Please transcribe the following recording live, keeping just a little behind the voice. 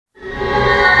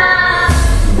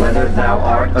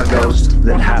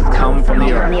that hath come from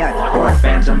the earth, or a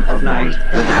phantom of night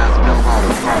that hath no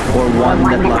hollow, or one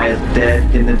that lieth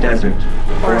dead in the desert,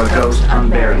 or a ghost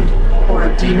unburied, or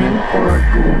a demon, or a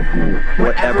ghoul.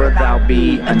 Whatever thou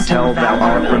be, until thou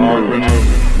art removed,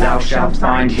 thou shalt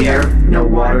find here no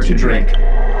water to drink.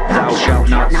 Thou shalt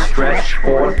not stretch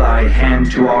forth thy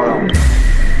hand to our own.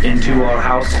 Into our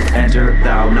house enter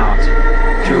thou not.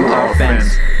 Through our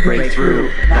fence break through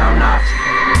thou not.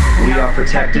 We are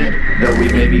protected, though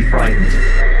we may be frightened.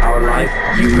 Our life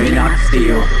you may not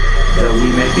steal, though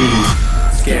we may be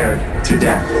scared to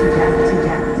death.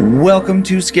 Welcome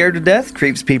to Scared to Death,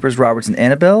 Creeps, Peepers, Roberts, and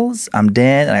Annabelles. I'm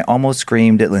Dan, and I almost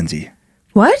screamed at Lindsay.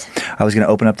 What? I was going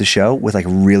to open up the show with like a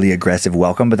really aggressive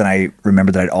welcome, but then I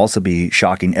remembered that I'd also be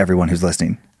shocking everyone who's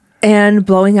listening. And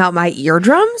blowing out my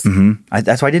eardrums? Mm-hmm.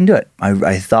 That's why I didn't do it.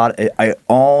 I thought I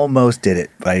almost did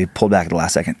it, but I pulled back at the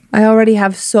last second. I already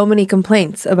have so many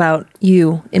complaints about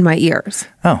you in my ears.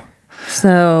 Oh.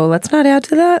 So let's not add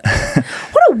to that.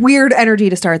 What a weird energy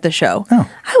to start the show. Oh.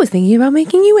 I was thinking about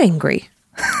making you angry.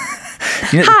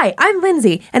 Hi, I'm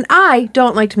Lindsay, and I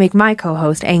don't like to make my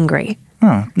co-host angry.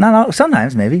 Oh, not all,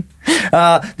 sometimes, maybe. These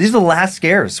are the last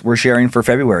scares we're sharing for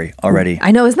February already.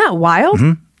 I know, isn't that wild?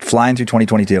 Mm-hmm. Flying through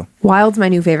 2022. Wild's my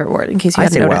new favorite word, in case you I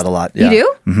haven't say noticed. wild a lot. Yeah. You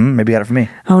do? Mm-hmm. Maybe you got it from me.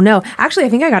 Oh, no. Actually, I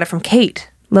think I got it from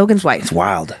Kate, Logan's wife. It's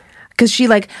wild. Because she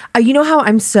you know how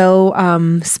I'm so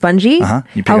spongy? Uh-huh.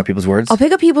 You pick up people's words? I'll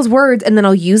pick up people's words and then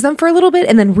I'll use them for a little bit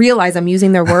and then realize I'm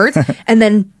using their words. And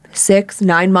then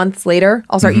 6-9 months later,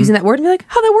 I'll start using that word and be like,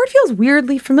 oh, that word feels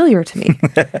weirdly familiar to me.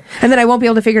 And then I won't be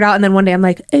able to figure it out. And then one day I'm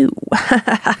like, ooh.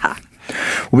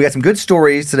 Well, we got some good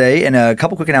stories today and a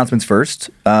couple quick announcements first.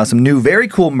 Some new very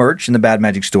cool merch in the Bad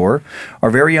Magic store. Our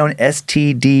very own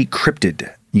STD Cryptid.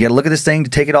 You got to look at this thing to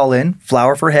take it all in.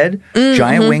 Flower for head,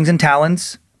 giant wings and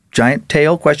talons, giant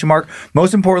tail, question mark.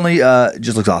 Most importantly,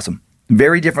 just looks awesome.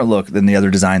 Very different look than the other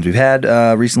designs we've had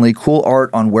recently. Cool art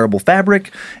on wearable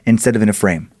fabric instead of in a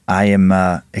frame. I am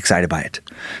excited by it.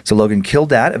 So Logan killed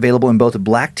that. Available in both a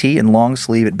black tee and long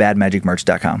sleeve at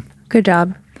badmagicmerch.com. Good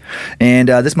job. And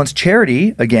this month's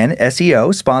charity, again,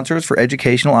 SEO, Sponsors for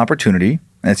Educational Opportunity.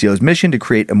 SEO's mission to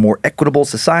create a more equitable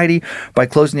society by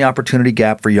closing the opportunity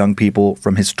gap for young people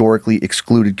from historically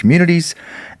excluded communities.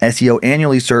 SEO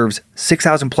annually serves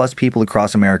 6,000 plus people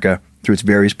across America through its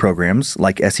various programs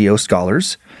like SEO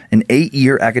Scholars, an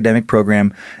 8-year academic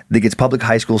program that gets public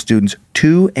high school students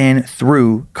to and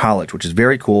through college, which is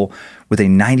very cool, with a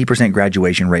 90%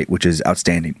 graduation rate, which is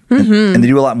outstanding. And they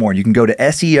do a lot more. You can go to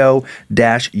SEO-USA.org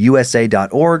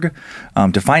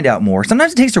to find out more.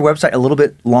 Sometimes it takes their website a little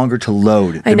bit longer to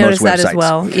load than most websites. I noticed that as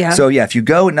well, yeah. So yeah, if you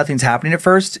go and nothing's happening at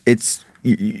first,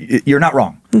 you're not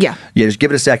wrong. Yeah. Yeah, just give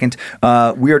it a second.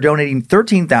 We are donating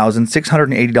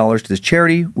 $13,680 to this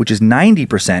charity, which is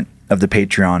 90% of the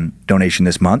Patreon donation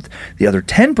this month. The other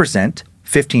 10%,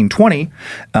 $1,520,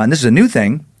 and this is a new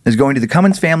thing, is going to the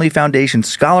Cummins Family Foundation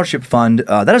Scholarship Fund.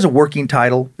 That is a working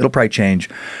title. It'll probably change,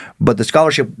 but the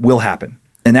scholarship will happen.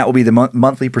 And that will be the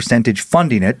monthly percentage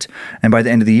funding it. And by the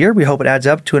end of the year, we hope it adds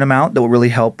up to an amount that will really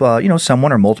help,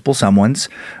 someone or multiple someones,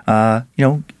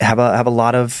 have a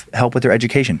lot of help with their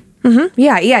education. Mm-hmm.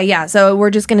 Yeah. So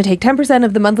we're just going to take 10%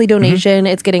 of the monthly donation.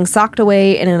 It's getting socked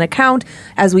away in an account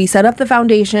as we set up the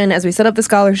foundation, as we set up the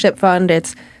scholarship fund.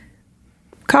 It's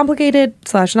complicated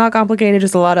 / not complicated,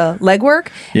 just a lot of legwork.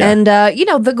 Yeah. And,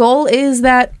 the goal is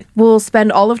that we'll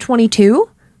spend all of 22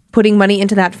 putting money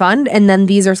into that fund, and then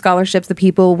these are scholarships that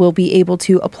people will be able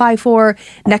to apply for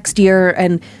next year.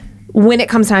 And when it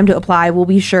comes time to apply, we'll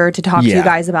be sure to talk to you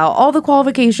guys about all the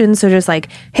qualifications. So just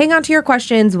hang on to your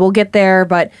questions. We'll get there,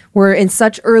 but we're in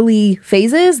such early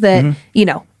phases that,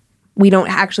 we don't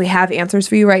actually have answers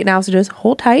for you right now. So just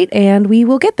hold tight and we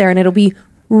will get there, and it'll be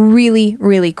really,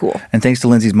 really cool. And thanks to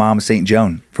Lindsay's mom, St.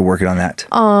 Joan, for working on that.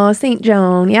 Oh, St.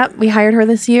 Joan. Yep. We hired her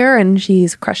this year and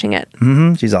she's crushing it.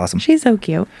 Mm-hmm. She's awesome. She's so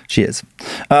cute. She is.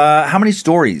 How many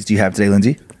stories do you have today,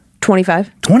 Lindsay?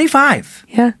 25. 25?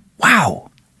 Yeah. Wow.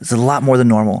 This is a lot more than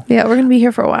normal. Yeah, we're going to be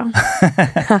here for a while.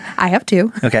 I have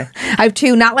 2. Okay. I have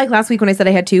 2, not like last week when I said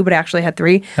I had 2, but I actually had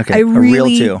 3. Okay, I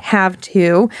really a real 2. have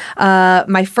 2.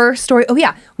 My first story,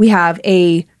 we have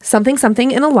a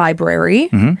something in a library.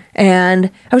 Mm-hmm.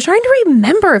 And I was trying to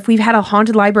remember if we've had a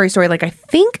haunted library story. I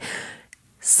think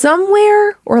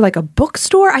somewhere, or a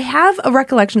bookstore. I have a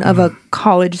recollection of a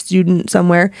college student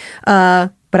somewhere.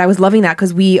 But I was loving that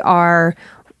because we are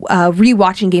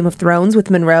rewatching Game of Thrones with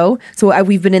Monroe. So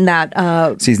we've been in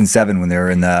that season 7 when they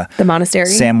were in the monastery.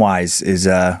 Samwise is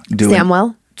doing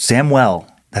Samwell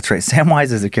That's right.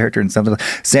 Samwise is a character in something.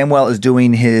 Samwell is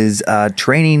doing his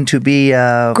training to be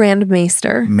Grand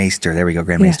Maester. Maester. There we go,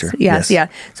 Grand Maester. Yes.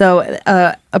 So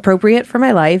appropriate for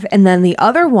my life. And then the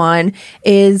other one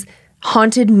is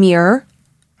Haunted Mirror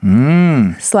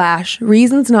 /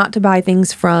 reasons not to buy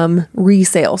things from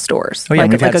resale stores. Oh, yeah,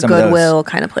 like we've had a some of those. Goodwill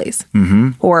kind of place.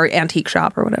 Or antique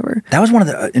shop or whatever. That was one of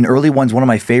the in early ones. One of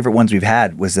my favorite ones we've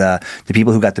had was the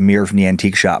people who got the mirror from the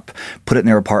antique shop, put it in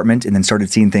their apartment, and then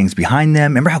started seeing things behind them.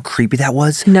 Remember how creepy that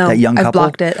was? No, that young couple.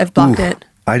 I've blocked it.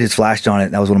 I just flashed on it.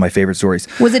 That was one of my favorite stories.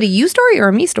 Was it a you story or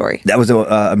a me story? That was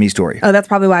a me story. Oh, that's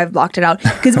probably why I've blocked it out.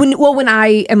 Because when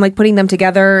I am like putting them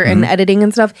together and editing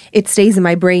and stuff, it stays in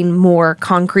my brain more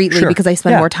concretely because I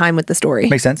spend more time with the story.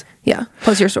 Makes sense. Yeah.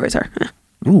 Plus your stories are.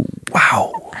 Ooh,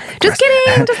 wow. Just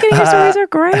kidding. Your stories are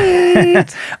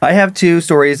great. I have two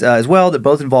stories as well that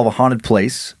both involve a haunted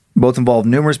place. Both involve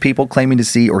numerous people claiming to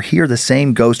see or hear the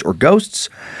same ghost or ghosts.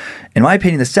 In my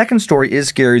opinion, the second story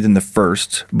is scarier than the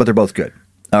first, but they're both good.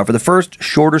 For the first,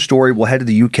 shorter story, we'll head to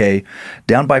the UK,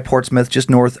 down by Portsmouth, just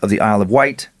north of the Isle of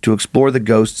Wight, to explore the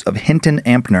ghosts of Hinton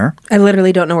Ampner. I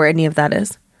literally don't know where any of that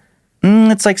is.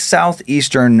 It's like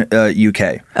southeastern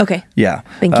UK. Okay. Yeah.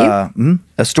 Thank you.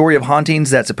 A story of hauntings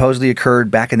that supposedly occurred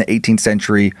back in the 18th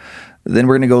century. Then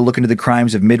we're going to go look into the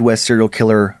crimes of Midwest serial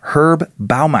killer Herb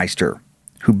Baumeister,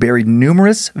 who buried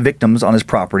numerous victims on his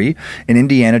property in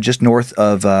Indiana, just north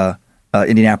of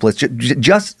Indianapolis,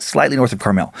 just slightly north of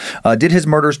Carmel. Did his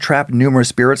murders trap numerous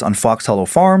spirits on Fox Hollow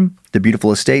Farm, the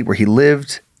beautiful estate where he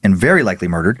lived and very likely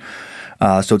murdered.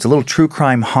 So it's a little true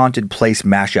crime haunted place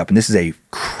mashup, and this is a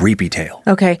creepy tale.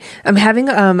 Okay. I'm having,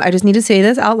 I just need to say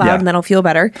this out loud and then I'll feel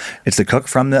better. It's the cook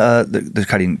from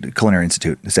the Culinary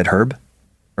Institute. It said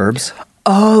Herbs?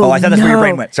 Oh, I thought that's where your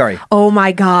brain went. Sorry. Oh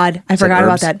my God. I forgot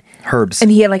about that. Herbs. And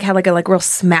he had a real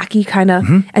smacky kind of,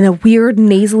 and a weird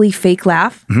nasally fake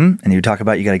laugh. And he would talk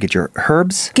about you got to get your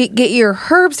herbs. Get your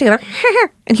herbs together.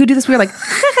 And he would do this weird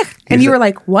and you were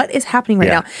like, what is happening right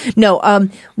now? No,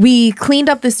 we cleaned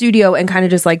up the studio and kind of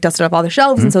just dusted up all the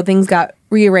shelves. And so things got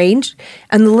rearranged.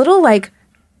 And the little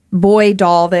boy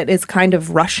doll that is kind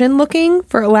of Russian looking,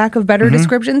 for a lack of better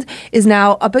descriptions, is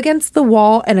now up against the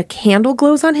wall and a candle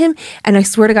glows on him. And I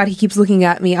swear to God, he keeps looking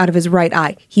at me out of his right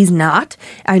eye. He's not.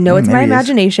 I know it's my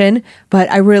imagination, but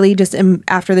I really just am,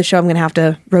 after the show, I'm going to have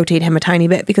to rotate him a tiny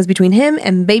bit because between him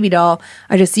and baby doll,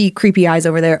 I just see creepy eyes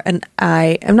over there and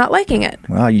I am not liking it.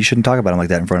 Well, you shouldn't talk about him like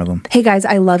that in front of him. Hey guys,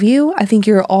 I love you. I think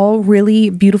you're all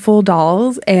really beautiful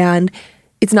dolls and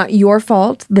it's not your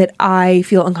fault that I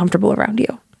feel uncomfortable around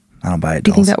you. I don't buy it. Do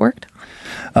you think that worked?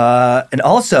 And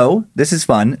also, this is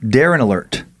fun, Darren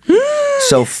alert.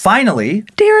 So finally,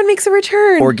 Darren makes a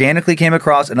return. Organically came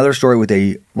across another story with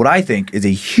what I think is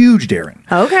a huge Darren.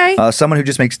 Okay. Someone who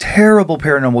just makes terrible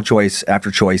paranormal choice after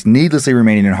choice, needlessly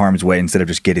remaining in harm's way instead of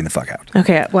just getting the fuck out.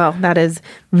 Okay, well, that is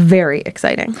very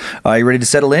exciting. Are you ready to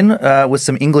settle in with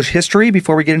some English history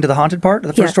before we get into the haunted part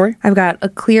of the first story? I've got a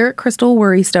clear crystal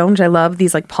worry stone, which I love,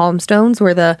 these palm stones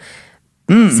where the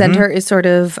center is sort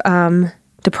of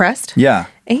depressed. Yeah.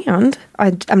 And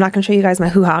I'm not going to show you guys my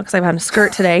hoo-ha because I'm on a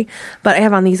skirt today, but I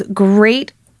have on these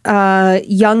great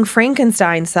young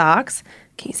Frankenstein socks.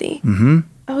 Can you see? Mm-hmm.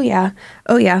 Oh, yeah.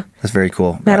 That's very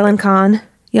cool. Madeline Kahn,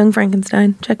 Young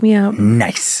Frankenstein. Check me out.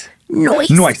 Nice.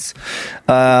 Nice.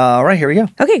 All right, here we go.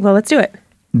 Okay, well, let's do it.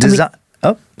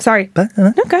 Sorry.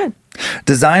 No, go ahead.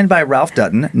 Designed by Ralph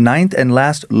Dutton, 9th and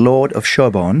last Lord of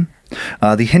Sherborne,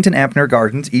 the Hinton Ampner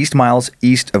Gardens, East miles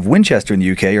east of Winchester in the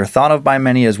UK, are thought of by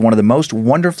many as one of the most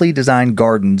wonderfully designed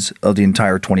gardens of the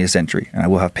entire 20th century. And I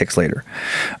will have pics later.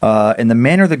 And the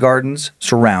manor the gardens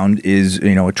surround is,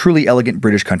 a truly elegant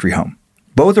British country home.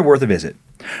 Both are worth a visit.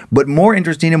 But more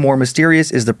interesting and more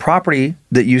mysterious is the property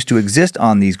that used to exist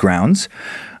on these grounds,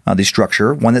 the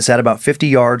structure, one that sat about 50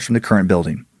 yards from the current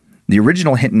building. The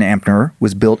original Hinton Ampner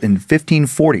was built in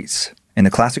 1540s in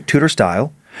the classic Tudor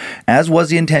style. As was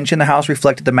the intention, the house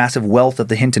reflected the massive wealth of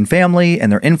the Hinton family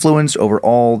and their influence over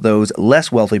all those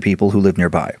less wealthy people who lived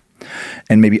nearby.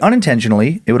 And maybe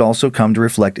unintentionally, it would also come to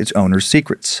reflect its owner's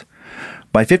secrets.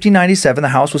 By 1597, the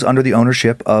house was under the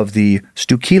ownership of the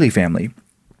Stukely family.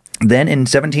 Then in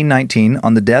 1719,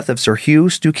 on the death of Sir Hugh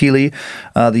Stukely,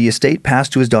 the estate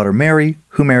passed to his daughter Mary,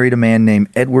 who married a man named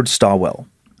Edward Stawell.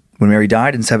 When Mary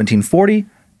died in 1740,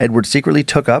 Edward secretly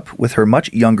took up with her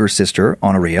much younger sister,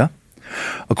 Honoria.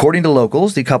 According to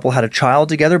locals, the couple had a child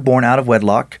together born out of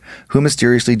wedlock, who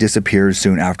mysteriously disappears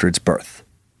soon after its birth.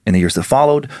 In the years that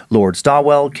followed, Lord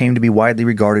Stawell came to be widely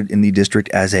regarded in the district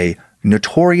as a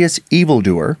notorious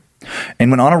evildoer, and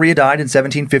when Honoria died in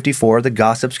 1754, the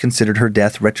gossips considered her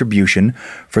death retribution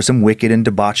for some wicked and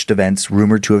debauched events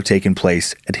rumored to have taken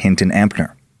place at Hinton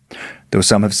Ampner. Though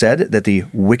some have said that the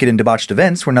wicked and debauched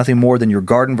events were nothing more than your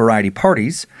garden variety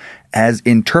parties, as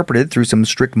interpreted through some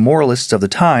strict moralists of the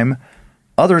time,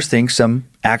 others think some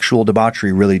actual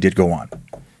debauchery really did go on.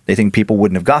 They think people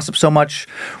wouldn't have gossiped so much,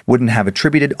 wouldn't have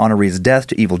attributed Honorea's death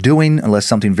to evil doing unless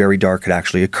something very dark had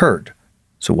actually occurred.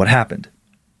 So what happened?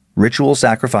 Ritual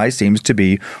sacrifice seems to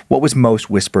be what was most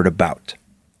whispered about.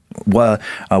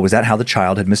 Was that how the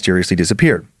child had mysteriously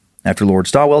disappeared? After Lord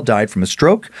Stawell died from a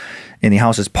stroke in the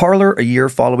house's parlor a year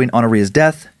following Honorea's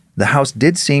death, the house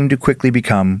did seem to quickly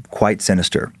become quite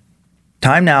sinister.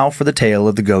 Time now for the tale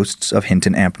of the ghosts of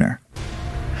Hinton Ampner.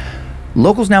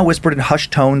 Locals now whispered in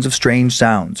hushed tones of strange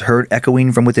sounds, heard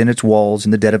echoing from within its walls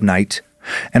in the dead of night,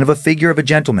 and of a figure of a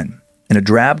gentleman in a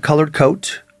drab-colored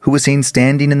coat who was seen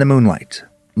standing in the moonlight,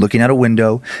 looking out a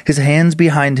window, his hands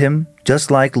behind him,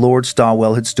 just like Lord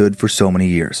Stawell had stood for so many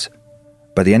years.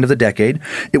 By the end of the decade,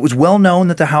 it was well known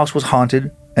that the house was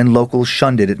haunted, and locals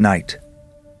shunned it at night.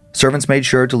 Servants made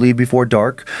sure to leave before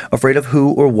dark, afraid of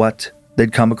who or what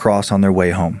they'd come across on their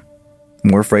way home,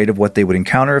 more afraid of what they would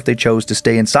encounter if they chose to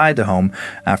stay inside the home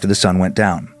after the sun went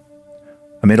down.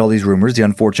 Amid all these rumors, the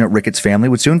unfortunate Ricketts family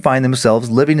would soon find themselves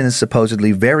living in this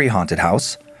supposedly very haunted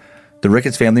house. The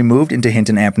Ricketts family moved into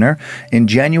Hinton Ampner in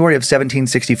January of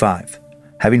 1765,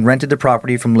 having rented the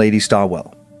property from Lady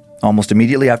Stawell. Almost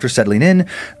immediately after settling in,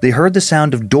 they heard the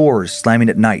sound of doors slamming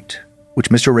at night, which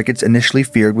Mr. Ricketts initially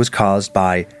feared was caused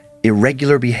by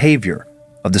irregular behavior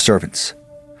of the servants.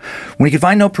 When he could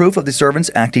find no proof of the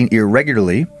servants acting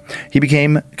irregularly, he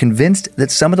became convinced that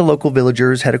some of the local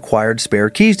villagers had acquired spare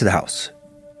keys to the house,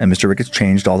 and Mr. Ricketts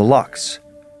changed all the locks.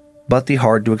 But the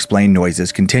hard-to-explain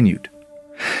noises continued.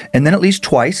 And then at least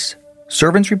twice,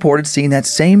 servants reported seeing that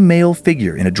same male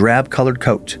figure in a drab-colored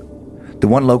coat, the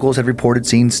one locals had reported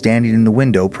seeing standing in the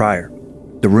window prior,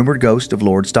 the rumored ghost of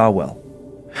Lord Stawell.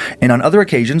 And on other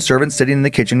occasions, servants sitting in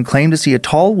the kitchen claimed to see a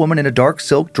tall woman in a dark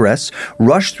silk dress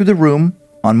rush through the room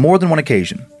on more than one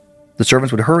occasion. The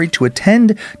servants would hurry to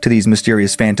attend to these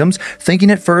mysterious phantoms, thinking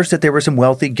at first that they were some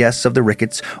wealthy guests of the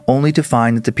Ricketts, only to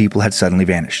find that the people had suddenly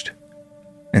vanished.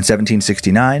 In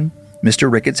 1769,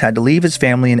 Mr. Ricketts had to leave his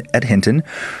family at Hinton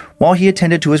while he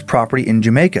attended to his property in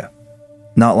Jamaica.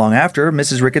 Not long after,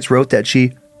 Mrs. Ricketts wrote that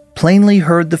she plainly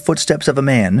heard the footsteps of a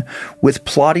man with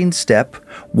plodding step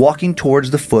walking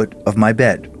towards the foot of my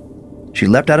bed. She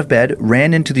leapt out of bed,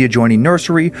 ran into the adjoining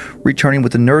nursery, returning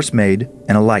with a nursemaid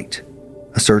and a light.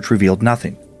 A search revealed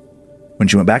nothing. When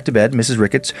she went back to bed, Mrs.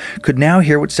 Ricketts could now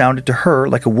hear what sounded to her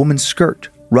like a woman's skirt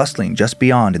rustling just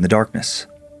beyond in the darkness.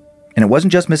 And it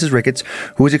wasn't just Mrs. Ricketts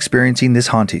who was experiencing this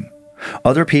haunting.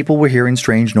 Other people were hearing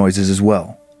strange noises as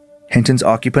well. Hinton's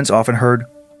occupants often heard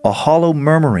a hollow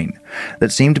murmuring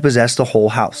that seemed to possess the whole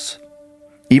house.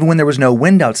 Even when there was no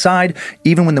wind outside,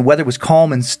 even when the weather was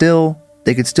calm and still,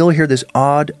 they could still hear this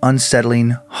odd,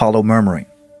 unsettling, hollow murmuring.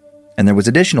 And there was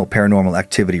additional paranormal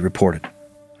activity reported.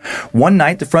 One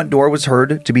night, the front door was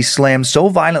heard to be slammed so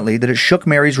violently that it shook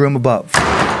Mary's room above.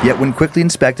 Yet when quickly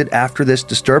inspected after this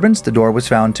disturbance, the door was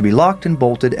found to be locked and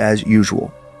bolted as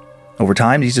usual. Over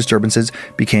time, these disturbances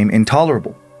became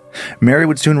intolerable. Mary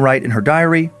would soon write in her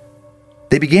diary,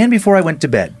 "They began before I went to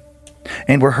bed,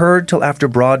 and were heard till after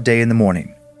broad day in the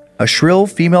morning. A shrill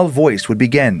female voice would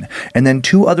begin, and then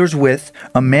two others with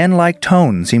a man-like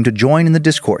tone seemed to join in the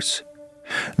discourse.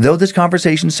 Though this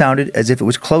conversation sounded as if it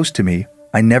was close to me,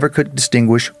 I never could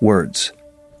distinguish words."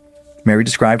 Mary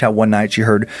described how one night she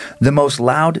heard the most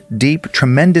loud, deep,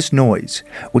 tremendous noise,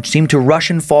 which seemed to rush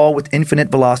and fall with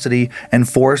infinite velocity and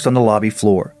force on the lobby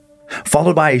floor,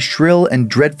 followed by a shrill and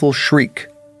dreadful shriek,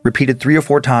 repeated 3 or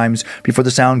 4 times before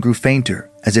the sound grew fainter,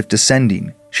 as if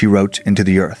descending, she wrote, into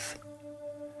the earth.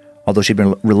 Although she'd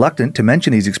been reluctant to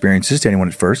mention these experiences to anyone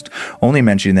at first, only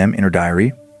mentioning them in her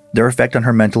diary, their effect on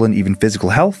her mental and even physical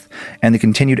health, and the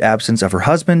continued absence of her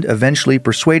husband eventually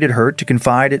persuaded her to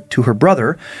confide it to her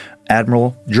brother,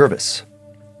 Admiral Jervis.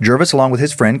 Jervis, along with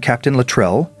his friend Captain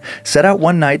Luttrell, set out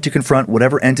one night to confront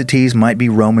whatever entities might be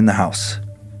roaming the house.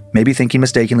 Maybe thinking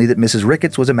mistakenly that Mrs.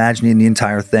 Ricketts was imagining the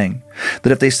entire thing.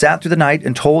 That if they sat through the night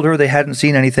and told her they hadn't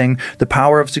seen anything, the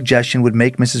power of suggestion would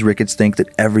make Mrs. Ricketts think that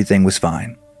everything was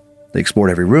fine. They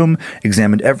explored every room,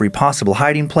 examined every possible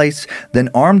hiding place, then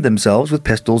armed themselves with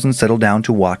pistols and settled down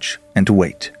to watch and to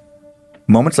wait.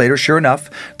 Moments later, sure enough,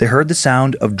 they heard the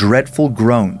sound of dreadful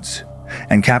groans,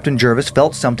 and Captain Jervis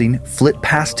felt something flit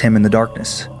past him in the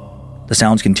darkness. The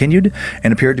sounds continued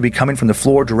and appeared to be coming from the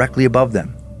floor directly above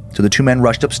them. So the two men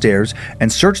rushed upstairs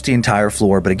and searched the entire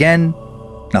floor, but again,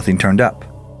 nothing turned up.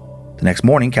 The next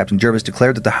morning, Captain Jervis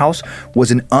declared that the house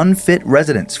was an unfit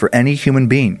residence for any human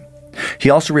being, He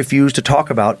also refused to talk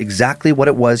about exactly what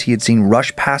it was he had seen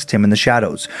rush past him in the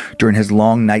shadows during his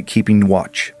long night-keeping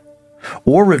watch,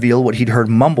 or reveal what he'd heard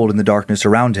mumbled in the darkness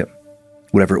around him.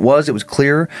 Whatever it was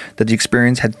clear that the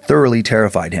experience had thoroughly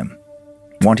terrified him.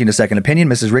 Wanting a second opinion,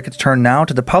 Mrs. Ricketts turned now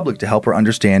to the public to help her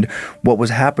understand what was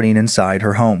happening inside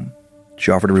her home.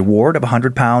 She offered a reward of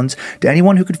 £100 to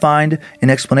anyone who could find an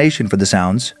explanation for the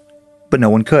sounds, but no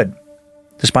one could.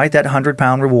 Despite that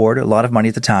 £100 reward, a lot of money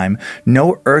at the time,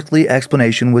 no earthly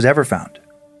explanation was ever found.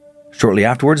 Shortly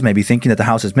afterwards, maybe thinking that the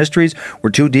house's mysteries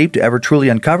were too deep to ever truly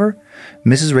uncover,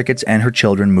 Mrs. Ricketts and her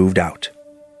children moved out.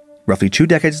 Roughly 2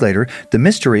 decades later, the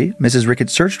mystery Mrs.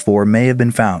 Ricketts searched for may have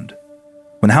been found.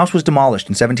 When the house was demolished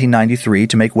in 1793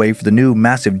 to make way for the new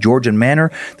massive Georgian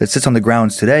manor that sits on the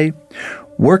grounds today,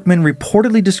 workmen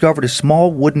reportedly discovered a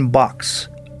small wooden box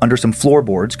under some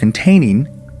floorboards containing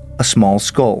a small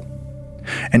skull.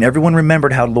 And everyone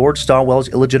remembered how Lord Stawell's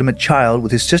illegitimate child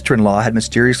with his sister-in-law had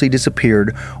mysteriously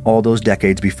disappeared all those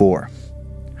decades before.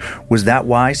 Was that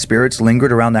why spirits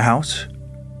lingered around the house?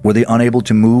 Were they unable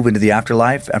to move into the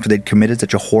afterlife after they'd committed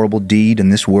such a horrible deed in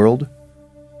this world?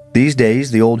 These days,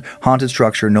 the old haunted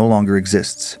structure no longer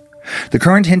exists. The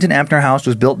current Hinton Ampner House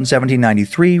was built in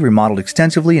 1793, remodeled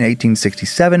extensively in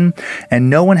 1867, and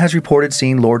no one has reported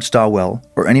seeing Lord Stawell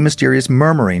or any mysterious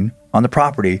murmuring on the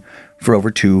property for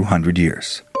over 200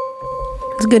 years.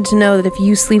 It's good to know that if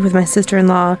you sleep with my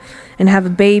sister-in-law and have a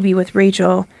baby with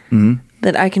Rachel,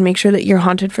 that I can make sure that you're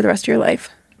haunted for the rest of your life.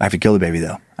 I have to kill the baby,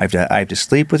 though. I have to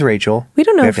sleep with Rachel. We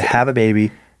don't know We have to have a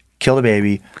baby, kill the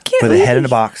baby, put the head in a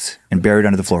box, and bury it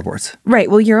under the floorboards. Right.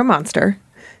 Well, you're a monster.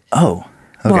 Oh,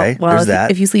 okay. Well, There's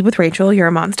that. If you sleep with Rachel, you're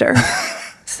a monster.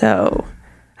 So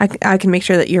I can make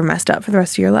sure that you're messed up for the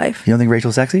rest of your life. You don't think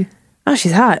Rachel's sexy? Oh,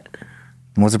 she's hot.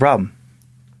 What's the problem?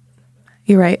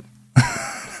 You're right.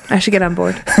 I should get on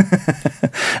board.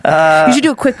 You should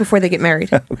do it quick before they get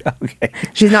married. Okay.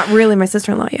 She's not really my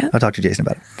sister-in-law yet. I'll talk to Jason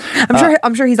about it.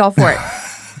 I'm sure he's all for it.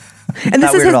 And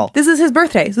Not weird at all. this is his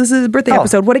birthday. So this is his birthday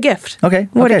episode. What a gift. Okay.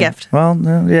 What a okay. gift. Well,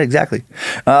 yeah, exactly.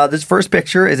 This first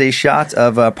picture is a shot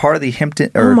of part of the Hinton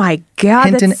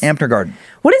Ampner Garden.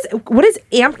 What is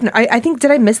Ampner? I think,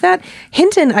 did I miss that?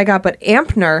 Hinton I got, but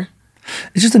Ampner.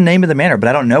 It's just the name of the manor, but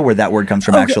I don't know where that word comes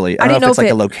from, actually. I don't know if it's like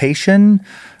a location.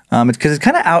 It's because it's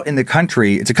kind of out in the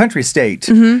country. It's a country estate.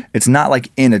 Mm-hmm. It's not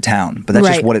like in a town, but that's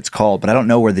just what it's called. But I don't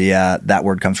know where the that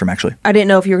word comes from, actually. I didn't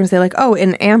know if you were going to say like, oh,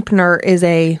 an Ampner is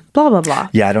a blah, blah, blah.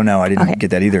 Yeah, I don't know. I didn't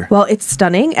get that either. Well, it's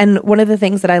stunning. And one of the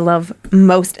things that I love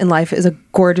most in life is a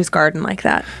gorgeous garden like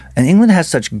that. And England has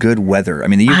such good weather. I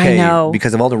mean, the UK,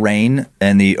 because of all the rain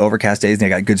and the overcast days, they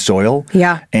got good soil.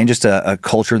 Yeah. And just a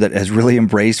culture that has really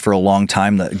embraced for a long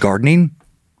time the gardening.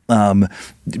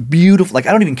 Beautiful. Like,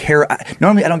 I don't even care.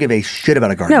 Normally, I don't give a shit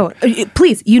about a garden. No,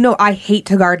 please. I hate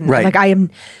to garden. Right. Like,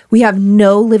 we have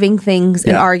no living things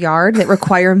in our yard that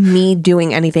require me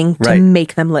doing anything to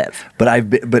make them live.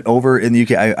 But over in the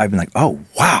UK, I've been like, oh,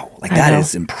 wow. Like, that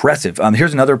is impressive.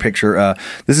 Here's another picture.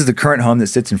 This is the current home that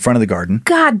sits in front of the garden.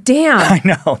 God damn. I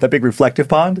know. That big reflective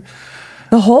pond.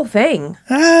 The whole thing.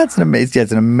 It's an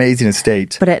amazing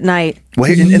estate. But at night.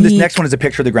 Well, and this next one is a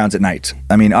picture of the grounds at night.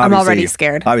 I mean, obviously, I'm already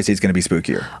scared. Obviously, it's going to be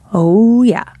spookier. Oh,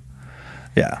 yeah.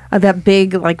 Yeah. That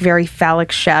big, like, very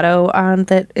phallic shadow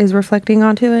that is reflecting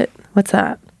onto it. What's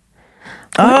that?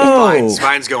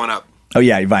 Vines going up. Oh,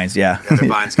 yeah, vines, yeah. Yeah, the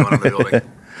vines going up the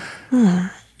building.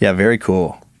 Yeah, very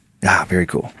cool. Very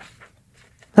cool.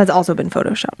 That's also been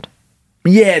photoshopped.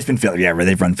 Yeah, it's been filtered. Yeah,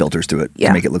 they've run filters to it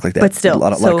to make it look like that. But still. A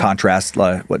lot of contrast, a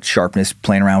lot of sharpness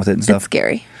playing around with it and stuff. It's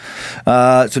scary.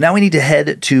 So now we need to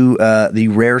head to the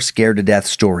rare scared to death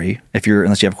story,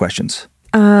 unless you have questions,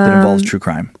 that involves true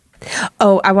crime.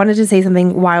 Oh, I wanted to say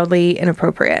something wildly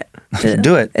inappropriate.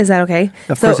 Do it. Is that okay?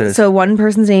 Of course it is. So one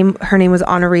person's her name was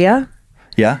Honoria.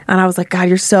 Yeah? And I was like, God,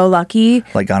 you're so lucky.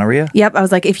 Like gonorrhea? Yep. I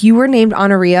was like, if you were named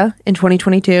Honoria in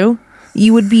 2022,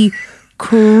 you would be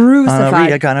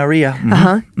crucified. Gonorrhea.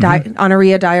 Mm-hmm.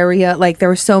 Honoria, diarrhea. Like, there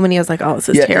were so many. I was like, oh, this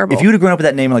is terrible. If you would have grown up with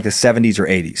that name in like the 70s or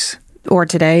 80s. Or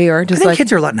today, or just I think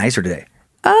kids are a lot nicer today.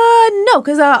 No,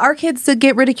 because our kids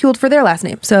get ridiculed for their last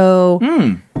name. So.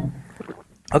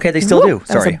 Okay, they still do.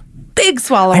 Sorry. Big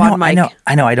swallow on Mike.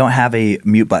 I know. I don't have a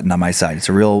mute button on my side. It's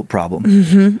a real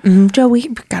problem. Joe, we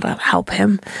gotta help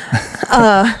him.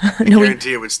 I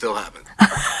guarantee it would still happen.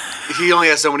 He only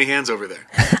has so many hands over there.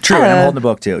 True, and I'm holding the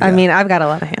book too. Yeah. I mean, I've got a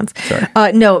lot of hands.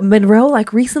 Sorry. No, Monroe,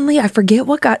 like recently, I forget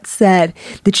what got said,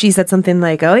 that she said something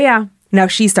like, oh yeah, now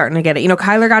she's starting to get it.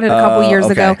 Kyler got it a couple years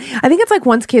ago. I think it's like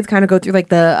once kids kind of go through like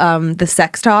the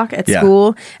sex talk at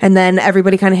school, and then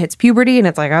everybody kind of hits puberty, and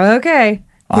it's like, oh, okay.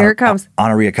 Here it comes.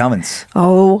 Honoria Cummins.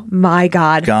 Oh my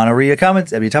God. Gonorrhea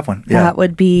Cummins. That'd be a tough one. Yeah. That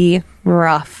would be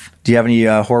rough. Do you have any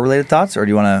horror-related thoughts, or do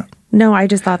you want to? No, I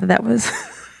just thought that was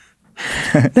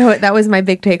that was my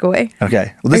big takeaway.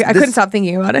 Okay. Well, I couldn't stop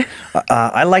thinking about it.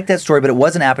 I like that story, but it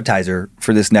was an appetizer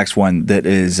for this next one that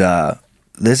is,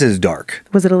 this is dark.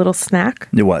 Was it a little snack?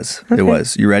 It was. Okay. It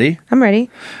was. You ready? I'm ready.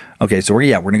 Okay, so we're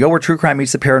going to go where true crime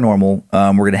meets the paranormal.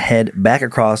 We're going to head back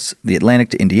across the Atlantic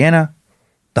to Indiana.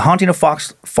 The haunting of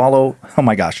Fox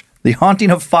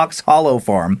Hollow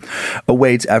Farm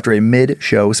awaits after a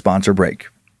mid-show sponsor break.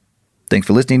 Thanks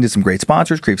for listening to some great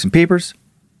sponsors, Creeps and Peepers.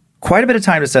 Quite a bit of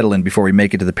time to settle in before we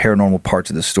make it to the paranormal parts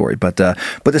of this story, but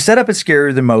the setup is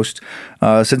scarier than most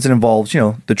since it involves,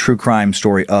 the true crime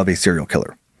story of a serial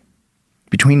killer.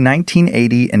 Between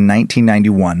 1980 and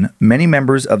 1991, many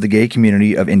members of the gay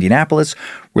community of Indianapolis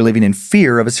were living in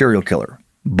fear of a serial killer.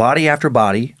 Body after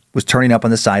body was turning up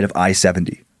on the side of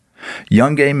I-70.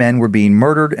 Young gay men were being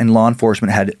murdered and law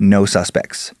enforcement had no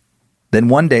suspects. Then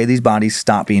one day, these bodies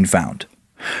stopped being found.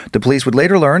 The police would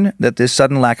later learn that this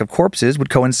sudden lack of corpses would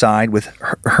coincide with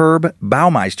Herb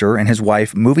Baumeister and his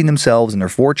wife moving themselves and their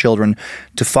 4 children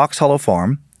to Fox Hollow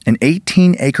Farm, an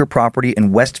 18-acre property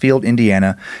in Westfield,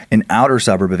 Indiana, an outer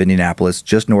suburb of Indianapolis,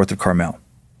 just north of Carmel.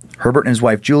 Herbert and his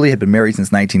wife Julie had been married since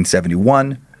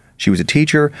 1971. She was a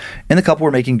teacher, and the couple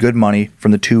were making good money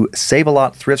from the 2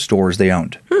 Save-A-Lot thrift stores they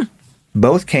owned.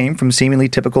 Both came from seemingly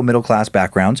typical middle-class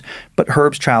backgrounds, but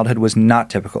Herb's childhood was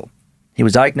not typical. He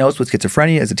was diagnosed with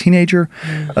schizophrenia as a teenager,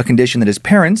 a condition that his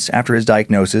parents, after his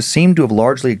diagnosis, seemed to have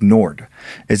largely ignored,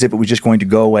 as if it was just going to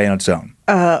go away on its own.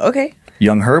 Okay.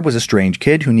 Young Herb was a strange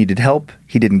kid who needed help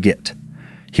he didn't get.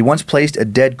 He once placed a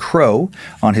dead crow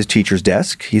on his teacher's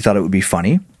desk. He thought it would be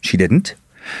funny. She didn't.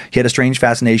 He had a strange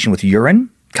fascination with urine,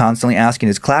 constantly asking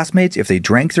his classmates if they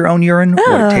drank their own urine,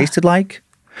 what it tasted like.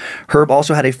 Herb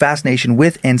also had a fascination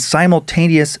with and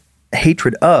simultaneous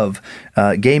hatred of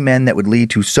gay men that would lead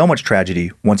to so much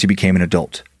tragedy once he became an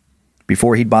adult.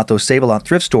 Before he'd bought those Save-A-Lot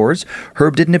thrift stores,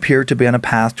 Herb didn't appear to be on a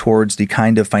path towards the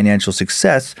kind of financial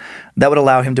success that would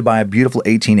allow him to buy a beautiful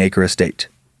 18-acre estate.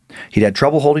 He'd had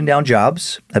trouble holding down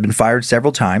jobs, had been fired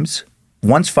several times,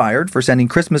 once fired for sending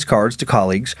Christmas cards to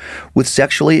colleagues with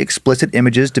sexually explicit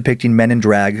images depicting men in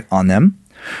drag on them,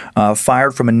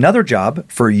 fired from another job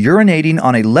for urinating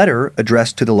on a letter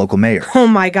addressed to the local mayor. Oh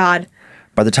my God.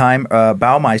 By the time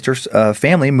Baumeister's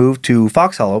family moved to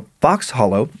Fox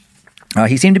Hollow,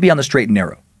 he seemed to be on the straight and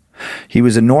narrow. He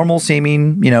was a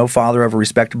normal-seeming, father of a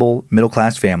respectable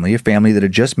middle-class family, a family that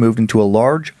had just moved into a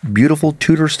large, beautiful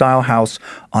Tudor-style house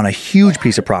on a huge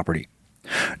piece of property.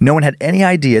 No one had any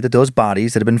idea that those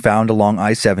bodies that had been found along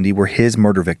I-70 were his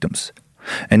murder victims.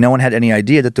 And no one had any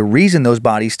idea that the reason those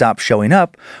bodies stopped showing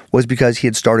up was because he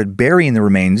had started burying the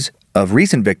remains of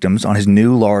recent victims on his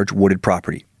new large wooded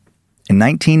property. In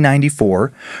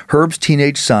 1994, Herb's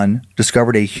teenage son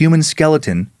discovered a human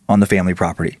skeleton on the family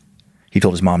property. He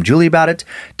told his mom, Julie, about it.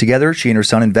 Together, she and her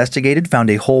son investigated, found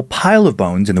a whole pile of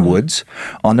bones in the woods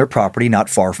on their property not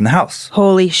far from the house.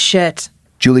 Holy shit.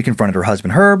 Julie confronted her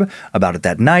husband, Herb, about it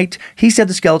that night. He said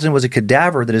the skeleton was a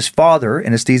cadaver that his father,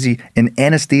 an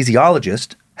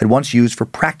anesthesiologist, had once used for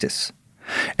practice,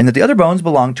 and that the other bones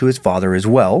belonged to his father as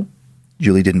well.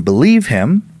 Julie didn't believe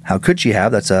him. How could she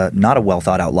have? That's not a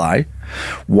well-thought-out lie.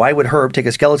 Why would Herb take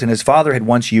a skeleton his father had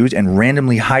once used and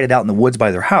randomly hide it out in the woods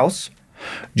by their house?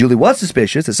 Julie was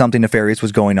suspicious that something nefarious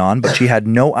was going on, but she had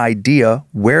no idea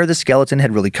where the skeleton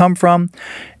had really come from,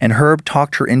 and Herb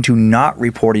talked her into not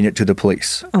reporting it to the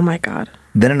police. Oh my God.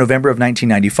 Then in November of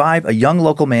 1995, a young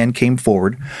local man came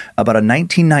forward about a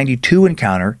 1992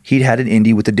 encounter he'd had in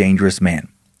Indy with a dangerous man.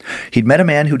 He'd met a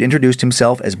man who'd introduced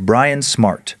himself as Brian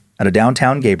Smart at a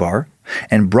downtown gay bar,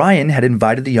 and Brian had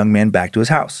invited the young man back to his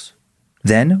house.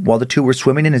 Then, while the two were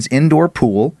swimming in his indoor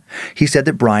pool, he said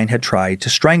that Brian had tried to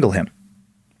strangle him,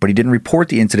 but he didn't report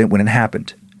the incident when it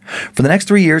happened. For the next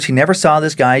 3 years, he never saw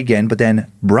this guy again, but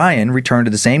then Brian returned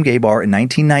to the same gay bar in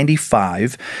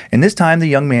 1995, and this time the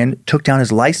young man took down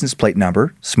his license plate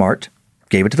number, Smart,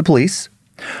 gave it to the police.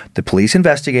 The police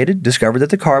investigated, discovered that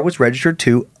the car was registered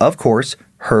to, of course,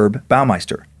 Herb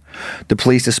Baumeister. The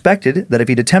police suspected that if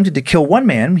he'd attempted to kill one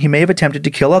man, he may have attempted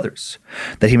to kill others,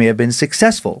 that he may have been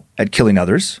successful at killing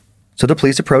others. So the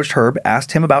police approached Herb,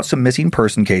 asked him about some missing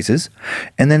person cases,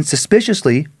 and then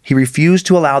suspiciously, he refused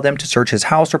to allow them to search his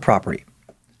house or property.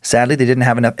 Sadly, they didn't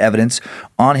have enough evidence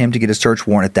on him to get a search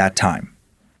warrant at that time.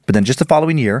 But then just the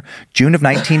following year, June of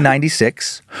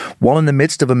 1996, while in the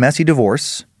midst of a messy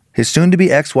divorce, his soon-to-be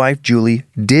ex-wife, Julie,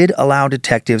 did allow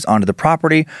detectives onto the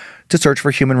property to search for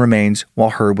human remains while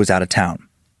Herb was out of town.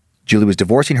 Julie was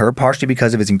divorcing Herb partially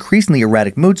because of his increasingly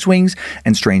erratic mood swings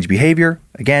and strange behavior.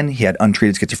 Again, he had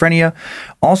untreated schizophrenia.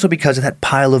 Also because of that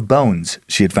pile of bones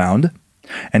she had found.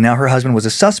 And now her husband was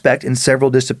a suspect in several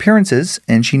disappearances,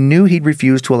 and she knew he'd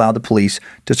refused to allow the police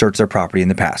to search their property in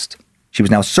the past. She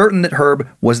was now certain that Herb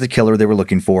was the killer they were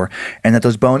looking for, and that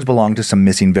those bones belonged to some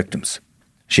missing victims.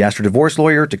 She asked her divorce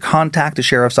lawyer to contact the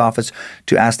sheriff's office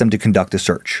to ask them to conduct a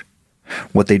search.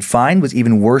 What they'd find was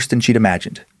even worse than she'd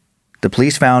imagined. The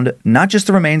police found not just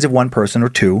the remains of one person or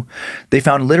two, they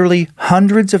found literally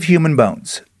hundreds of human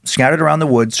bones scattered around the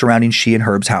woods surrounding she and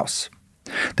Herb's house.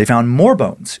 They found more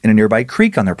bones in a nearby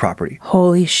creek on their property.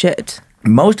 Holy shit.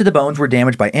 Most of the bones were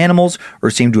damaged by animals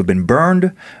or seemed to have been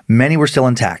burned. Many were still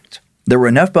intact. There were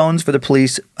enough bones for the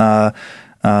police, there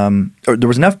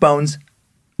was enough bones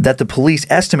that the police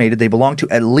estimated they belonged to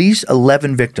at least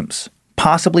 11 victims.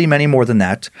 Possibly many more than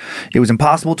that. It was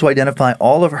impossible to identify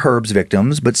all of Herb's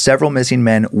victims, but several missing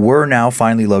men were now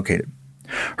finally located.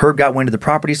 Herb got wind of the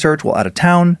property search while out of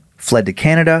town, fled to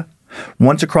Canada.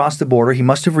 Once across the border, he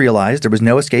must have realized there was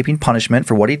no escaping punishment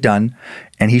for what he'd done,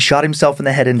 and he shot himself in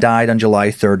the head and died on July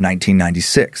 3rd,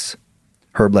 1996.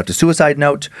 Herb left a suicide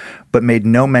note, but made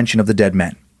no mention of the dead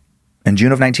men. In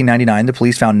June of 1999, the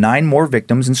police found 9 more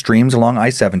victims in streams along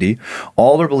I-70.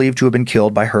 All are believed to have been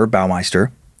killed by Herb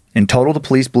Baumeister. In total, the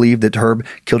police believe that Herb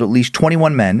killed at least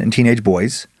 21 men and teenage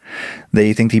boys.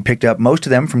 They think he picked up most of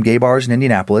them from gay bars in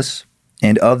Indianapolis.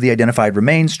 And of the identified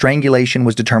remains, strangulation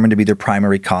was determined to be their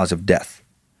primary cause of death.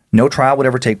 No trial would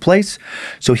ever take place,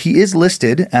 so he is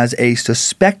listed as a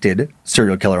suspected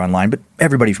serial killer online, but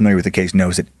everybody familiar with the case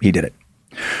knows that he did it.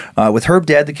 With Herb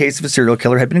dead, the case of a serial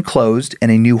killer had been closed, and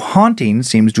a new haunting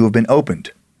seems to have been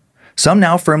opened. Some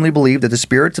now firmly believe that the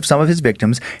spirits of some of his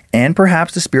victims, and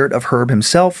perhaps the spirit of Herb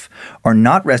himself, are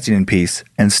not resting in peace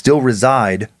and still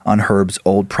reside on Herb's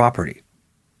old property.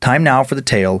 Time now for the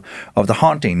tale of the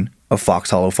haunting of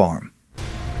Fox Hollow Farm.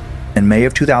 In May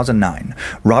of 2009,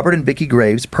 Robert and Vicki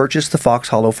Graves purchased the Fox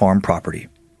Hollow Farm property.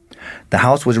 The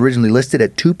house was originally listed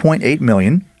at $2.8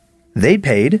 million. They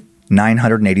paid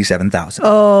 $987,000.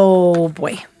 Oh,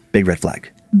 boy. Big red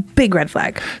flag. Big red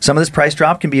flag. Some of this price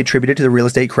drop can be attributed to the real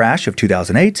estate crash of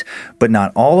 2008, but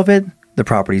not all of it. The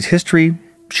property's history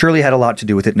surely had a lot to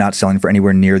do with it not selling for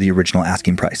anywhere near the original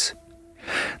asking price.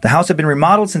 The house had been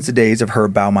remodeled since the days of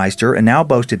Herb Baumeister and now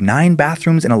boasted 9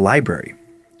 bathrooms and a library.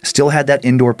 Still had that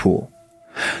indoor pool.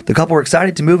 The couple were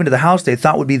excited to move into the house they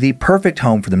thought would be the perfect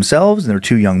home for themselves and their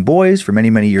 2 young boys for many,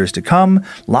 many years to come.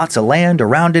 Lots of land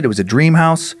around it. It was a dream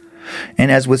house.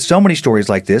 And as with so many stories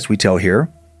like this we tell here,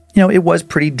 it was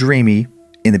pretty dreamy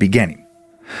in the beginning.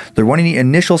 There weren't any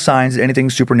initial signs that anything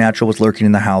supernatural was lurking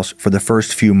in the house for the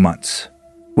first few months.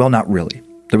 Well, not really.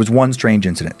 There was one strange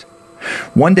incident.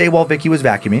 One day while Vicki was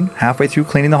vacuuming, halfway through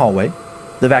cleaning the hallway,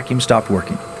 the vacuum stopped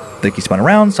working. Vicki spun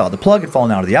around, saw the plug had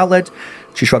fallen out of the outlet.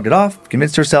 She shrugged it off,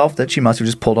 convinced herself that she must have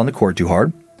just pulled on the cord too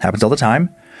hard. Happens all the time.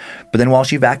 But then while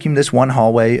she vacuumed this one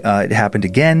hallway, it happened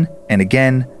again and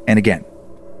again and again.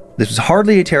 This was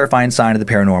hardly a terrifying sign of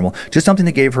the paranormal, just something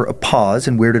that gave her a pause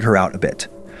and weirded her out a bit.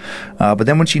 But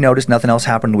then when she noticed nothing else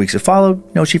happened in the weeks that followed,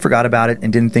 she forgot about it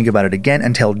and didn't think about it again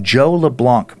until Joe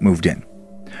LeBlanc moved in.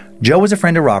 Joe was a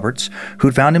friend of Robert's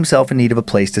who'd found himself in need of a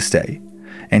place to stay,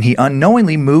 and he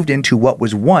unknowingly moved into what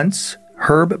was once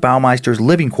Herb Baumeister's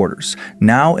living quarters,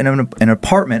 now in an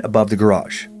apartment above the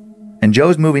garage. And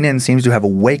Joe's moving in seems to have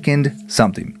awakened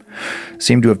something.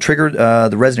 Seemed to have triggered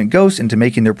the resident ghosts into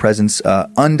making their presence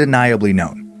undeniably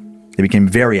known. They became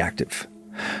very active.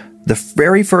 The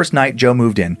very first night Joe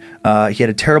moved in, he had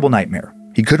a terrible nightmare.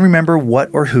 He couldn't remember what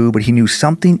or who, but he knew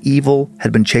something evil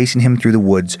had been chasing him through the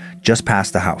woods just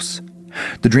past the house.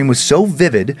 The dream was so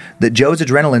vivid that Joe's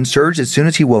adrenaline surged as soon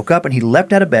as he woke up, and he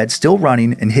leapt out of bed, still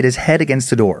running, and hit his head against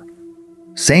the door.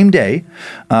 Same day,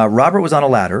 Robert was on a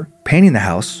ladder, painting the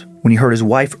house, when he heard his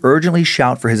wife urgently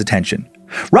shout for his attention.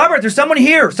 "Robert, there's someone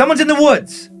here! Someone's in the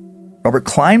woods!" Robert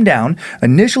climbed down,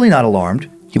 initially not alarmed.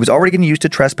 He was already getting used to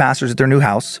trespassers at their new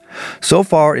house. So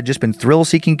far, it had just been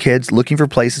thrill-seeking kids looking for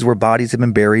places where bodies had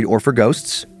been buried or for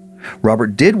ghosts.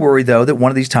 Robert did worry, though, that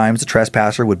one of these times the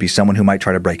trespasser would be someone who might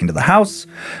try to break into the house.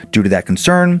 Due to that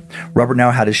concern, Robert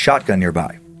now had his shotgun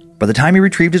nearby. By the time he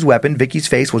retrieved his weapon, Vicki's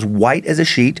face was white as a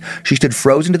sheet. She stood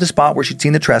frozen to the spot where she'd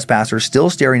seen the trespasser, still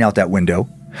staring out that window.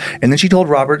 And then she told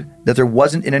Robert that there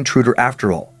wasn't an intruder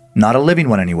after all. Not a living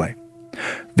one, anyway.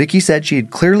 Vicki said she had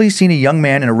clearly seen a young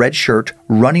man in a red shirt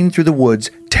running through the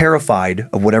woods, terrified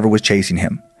of whatever was chasing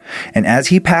him. And as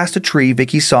he passed a tree,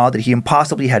 Vicki saw that he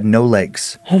impossibly had no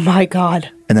legs. Oh my God.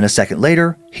 And then a second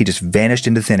later, he just vanished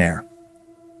into thin air.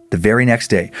 The very next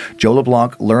day, Joe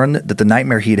LeBlanc learned that the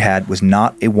nightmare he'd had was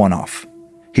not a one-off.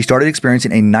 He started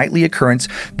experiencing a nightly occurrence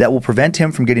that will prevent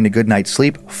him from getting a good night's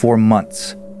sleep for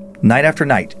months. Night after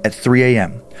night, at 3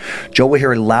 a.m., Joe would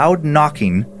hear a loud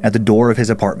knocking at the door of his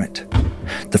apartment.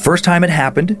 The first time it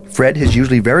happened, Fred, his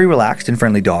usually very relaxed and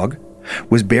friendly dog,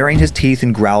 was baring his teeth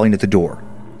and growling at the door.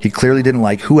 He clearly didn't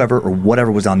like whoever or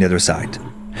whatever was on the other side.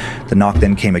 The knock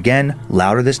then came again,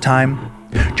 louder this time.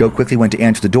 Joe quickly went to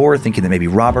answer the door, thinking that maybe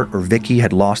Robert or Vicky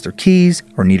had lost their keys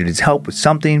or needed his help with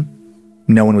something.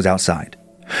 No one was outside.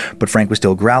 But Frank was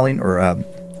still growling, Fred.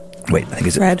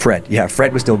 Yeah,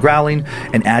 Fred was still growling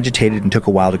and agitated and took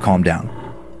a while to calm down.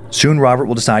 Soon Robert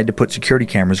will decide to put security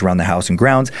cameras around the house and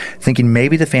grounds, thinking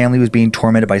maybe the family was being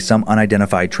tormented by some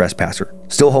unidentified trespasser,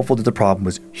 still hopeful that the problem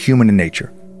was human in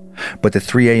nature. But the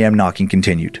 3 a.m. knocking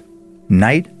continued.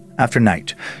 Night after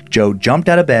night, Joe jumped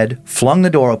out of bed, flung the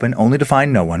door open, only to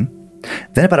find no one.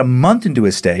 Then about a month into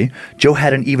his stay, Joe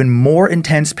had an even more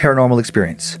intense paranormal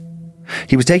experience.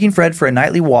 He was taking Fred for a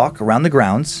nightly walk around the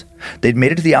grounds. They'd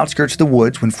made it to the outskirts of the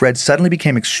woods when Fred suddenly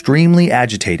became extremely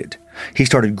agitated. He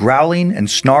started growling and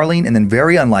snarling, and then,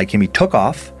 very unlike him, he took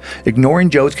off, ignoring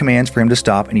Joe's commands for him to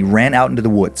stop, and he ran out into the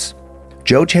woods.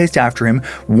 Joe chased after him,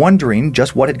 wondering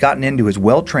just what had gotten into his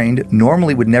well-trained,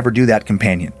 normally would never do that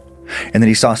companion. And then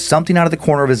he saw something out of the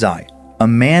corner of his eye. A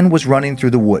man was running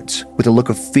through the woods with a look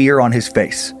of fear on his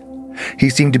face. He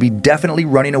seemed to be definitely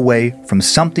running away from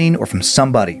something or from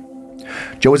somebody.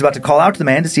 Joe was about to call out to the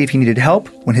man to see if he needed help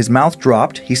when his mouth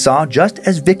dropped. He saw, just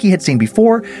as Vicky had seen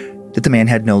before, that the man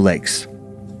had no legs.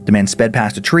 The man sped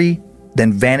past a tree,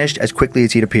 then vanished as quickly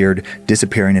as he'd appeared,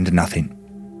 disappearing into nothing.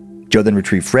 Joe then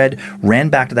retrieved Fred, ran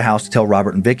back to the house to tell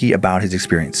Robert and Vicky about his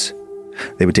experience.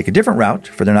 They would take a different route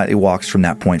for their nightly walks from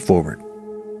that point forward.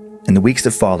 In the weeks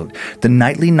that followed, the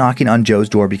nightly knocking on Joe's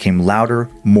door became louder,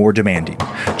 more demanding.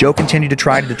 Joe continued to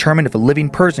try to determine if a living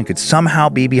person could somehow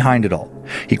be behind it all.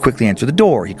 He quickly answered the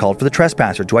door. He called for the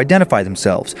trespasser to identify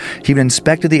themselves. He even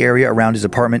inspected the area around his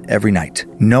apartment every night.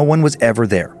 No one was ever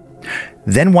there.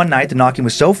 Then one night, the knocking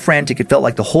was so frantic it felt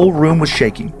like the whole room was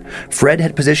shaking. Fred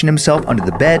had positioned himself under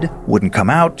the bed, wouldn't come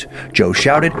out. Joe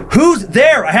shouted, "Who's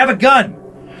there? I have a gun!"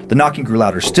 The knocking grew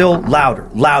louder still,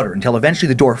 louder, until eventually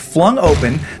the door flung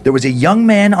open. There was a young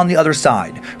man on the other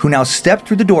side, who now stepped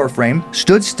through the doorframe,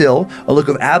 stood still, a look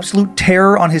of absolute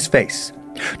terror on his face.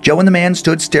 Joe and the man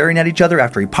stood staring at each other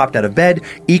after he popped out of bed,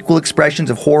 equal expressions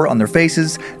of horror on their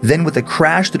faces. Then with a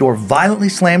crash, the door violently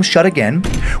slammed shut again.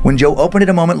 When Joe opened it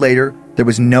a moment later, there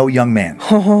was no young man.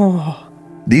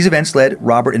 These events led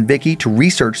Robert and Vicky to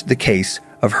research the case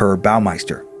of Herb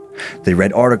Baumeister. They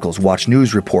read articles, watched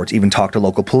news reports, even talked to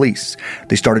local police.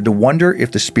 They started to wonder if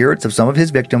the spirits of some of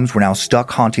his victims were now stuck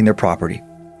haunting their property.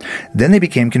 Then they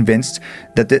became convinced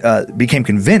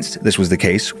this was the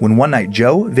case when one night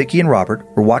Joe, Vicky, and Robert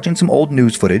were watching some old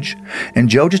news footage, and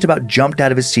Joe just about jumped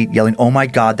out of his seat yelling, "Oh my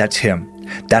God, that's him.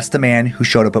 That's the man who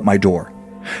showed up at my door."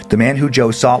 The man who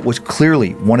Joe saw was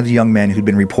clearly one of the young men who'd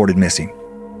been reported missing.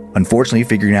 Unfortunately,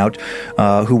 figuring out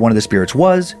who one of the spirits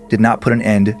was did not put an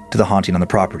end to the haunting on the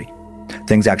property.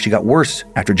 Things actually got worse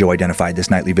after Joe identified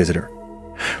this nightly visitor.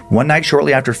 One night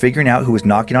shortly after figuring out who was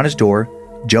knocking on his door,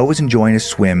 Joe was enjoying a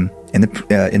swim in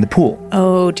the pool.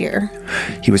 Oh dear.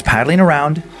 He was paddling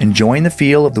around, enjoying the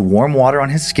feel of the warm water on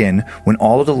his skin when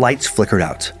all of the lights flickered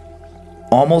out.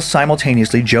 Almost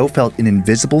simultaneously, Joe felt an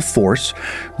invisible force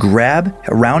grab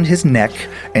around his neck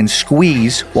and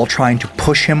squeeze while trying to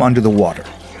push him under the water.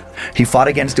 He fought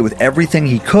against it with everything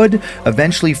he could,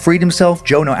 eventually freed himself.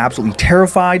 Joe, now absolutely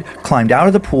terrified, climbed out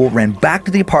of the pool, ran back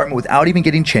to the apartment without even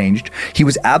getting changed. He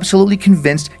was absolutely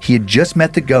convinced he had just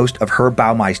met the ghost of Herb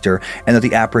Baumeister and that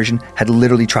the apparition had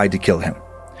literally tried to kill him.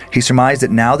 He surmised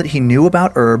that now that he knew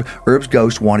about Herb's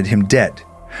ghost wanted him dead.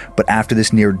 But after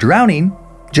this near drowning,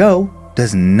 Joe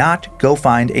does not go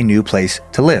find a new place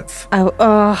to live.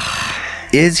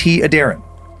 Is he a Darren?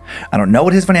 I don't know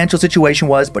what his financial situation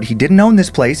was, but he didn't own this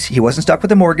place. He wasn't stuck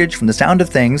with a mortgage. From the sound of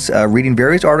things, reading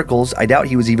various articles, I doubt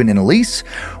he was even in a lease.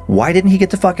 Why didn't he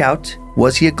get the fuck out?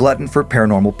 Was he a glutton for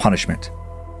paranormal punishment?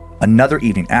 Another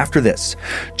evening after this,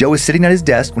 Joe is sitting at his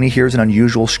desk when he hears an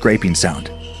unusual scraping sound.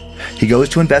 He goes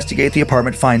to investigate the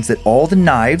apartment, finds that all the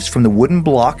knives from the wooden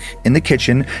block in the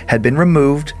kitchen had been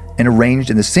removed and arranged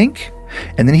in the sink,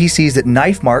 and then he sees that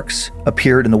knife marks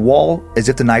appeared in the wall as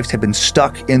if the knives had been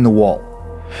stuck in the wall.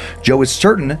 Joe is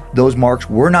certain those marks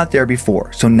were not there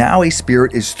before, so now a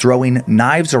spirit is throwing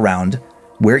knives around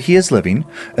where he is living,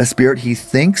 a spirit he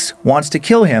thinks wants to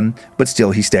kill him, but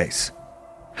still he stays.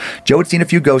 Joe had seen a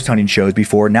few ghost hunting shows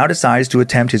before, now decides to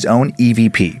attempt his own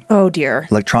EVP. Oh dear.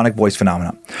 Electronic voice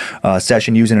phenomena,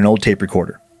 session using an old tape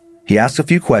recorder. He asks a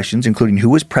few questions, including who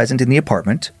was present in the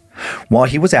apartment. While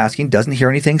he was asking, doesn't hear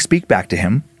anything speak back to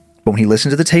him. But when he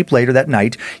listens to the tape later that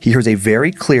night, he hears a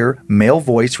very clear male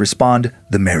voice respond,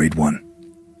 "The married one."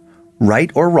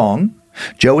 Right or wrong,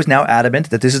 Joe is now adamant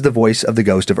that this is the voice of the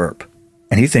ghost of Herb.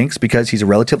 And he thinks, because he's a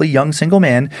relatively young single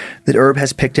man, that Herb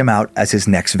has picked him out as his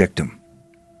next victim.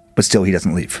 But still, he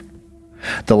doesn't leave.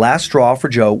 The last straw for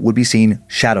Joe would be seeing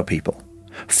shadow people.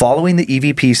 Following the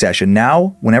EVP session,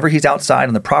 now, whenever he's outside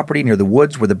on the property near the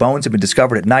woods where the bones have been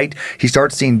discovered at night, he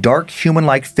starts seeing dark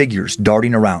human-like figures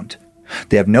darting around.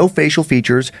 They have no facial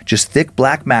features, just thick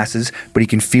black masses, but he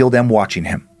can feel them watching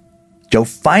him. Joe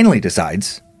finally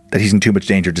decides that he's in too much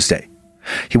danger to stay.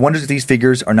 He wonders if these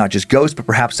figures are not just ghosts, but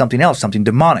perhaps something else, something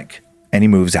demonic, and he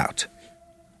moves out.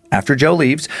 After Joe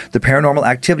leaves, the paranormal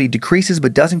activity decreases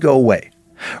but doesn't go away.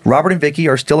 Robert and Vicky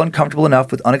are still uncomfortable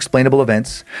enough with unexplainable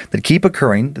events that keep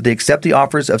occurring that they accept the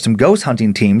offers of some ghost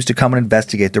hunting teams to come and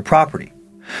investigate their property.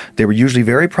 They were usually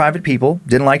very private people,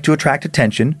 didn't like to attract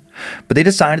attention, but they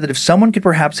decided that if someone could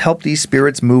perhaps help these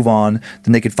spirits move on,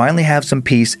 then they could finally have some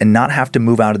peace and not have to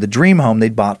move out of the dream home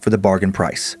they'd bought for the bargain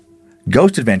price.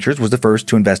 Ghost Adventures was the first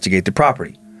to investigate the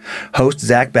property. Host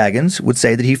Zach Baggins would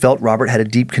say that he felt Robert had a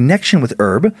deep connection with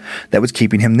Herb that was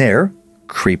keeping him there.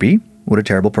 Creepy. What a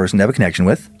terrible person to have a connection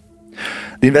with.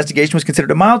 The investigation was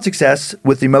considered a mild success,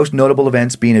 with the most notable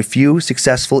events being a few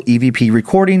successful EVP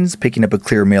recordings, picking up a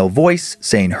clear male voice,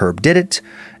 saying Herb did it,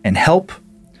 and help.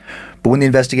 But when the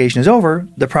investigation is over,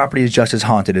 the property is just as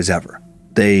haunted as ever.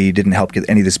 They didn't help get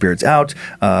any of the spirits out.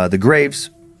 The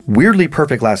Graves, weirdly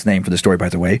perfect last name for the story, by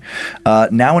the way,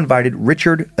 now invited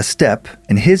Richard Estep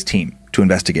and his team to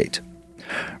investigate.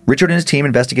 Richard and his team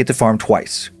investigate the farm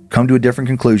twice, come to a different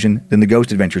conclusion than the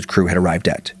Ghost Adventures crew had arrived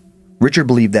at. Richard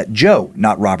believed that Joe,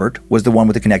 not Robert, was the one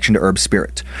with the connection to Herb's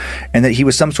spirit, and that he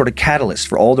was some sort of catalyst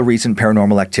for all the recent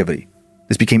paranormal activity.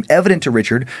 This became evident to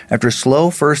Richard after a slow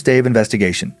first day of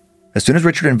investigation. As soon as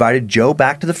Richard invited Joe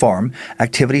back to the farm,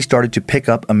 activity started to pick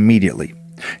up immediately.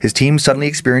 His team suddenly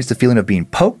experienced the feeling of being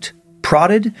poked,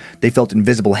 prodded. They felt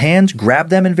invisible hands grab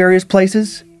them in various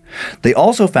places. They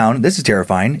also found, this is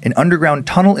terrifying, an underground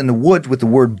tunnel in the woods with the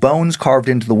word bones carved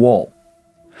into the wall.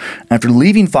 After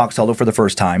leaving Fox Hollow for the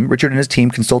first time, Richard and his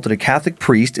team consulted a Catholic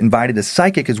priest, invited a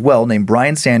psychic as well named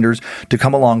Brian Sanders to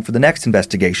come along for the next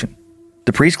investigation.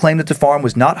 The priest claimed that the farm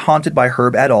was not haunted by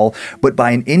Herb at all, but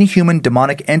by an inhuman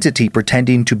demonic entity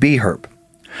pretending to be Herb.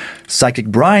 Psychic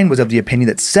Brian was of the opinion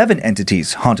that 7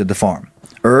 entities haunted the farm.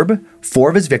 Herb, 4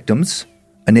 of his victims,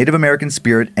 a Native American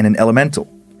spirit, and an elemental.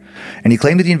 And he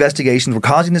claimed that the investigations were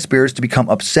causing the spirits to become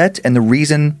upset and the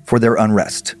reason for their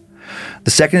unrest.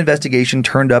 The second investigation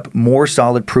turned up more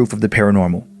solid proof of the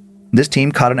paranormal. This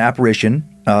team caught an apparition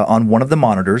on one of the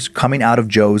monitors coming out of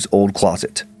Joe's old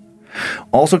closet.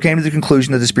 Also came to the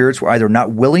conclusion that the spirits were either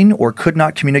not willing or could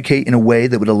not communicate in a way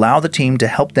that would allow the team to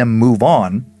help them move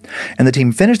on, and the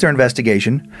team finished their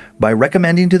investigation by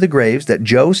recommending to the Graves that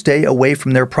Joe stay away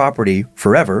from their property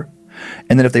forever,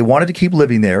 and that if they wanted to keep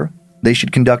living there, they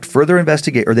should conduct further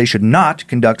they should not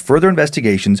conduct further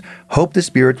investigations, hope the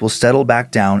spirits will settle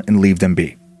back down and leave them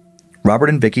be. Robert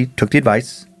and Vicky took the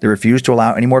advice. They refused to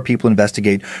allow any more people to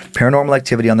investigate paranormal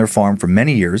activity on their farm for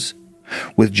many years.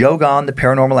 With Joe gone, the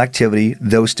paranormal activity,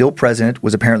 though still present,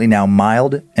 was apparently now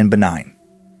mild and benign.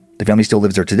 The family still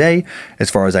lives there today.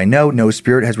 As far as I know, no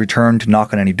spirit has returned to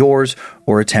knock on any doors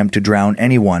or attempt to drown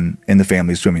anyone in the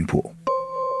family's swimming pool.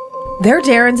 They're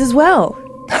Darren's as well.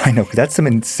 I know, that's some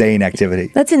insane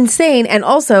activity. That's insane. And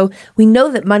also, we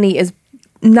know that money is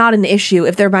not an issue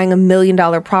if they're buying $1 million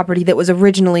property that was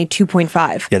originally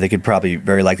 2.5. Yeah, they could probably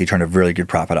very likely turn a really good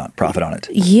profit on it.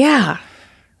 Yeah.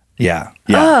 Yeah.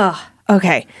 Ugh.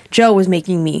 Okay. Joe was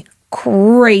making me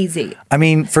crazy. I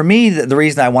mean, for me, the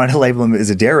reason I wanted to label him as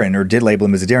a Darren, or did label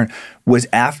him as a Darren, was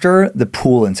after the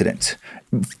pool incident,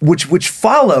 which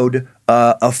followed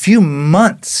a few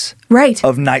months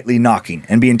of nightly knocking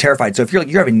and being terrified. So if you're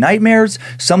having nightmares,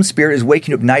 some spirit is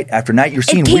waking up night after night. You're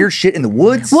seeing weird shit in the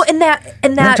woods. Well, and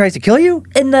that tries to kill you.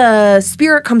 And the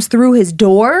spirit comes through his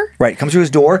door. Right, comes through his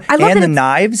door and the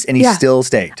knives, and he still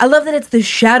stayed. I love that it's the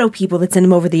shadow people that send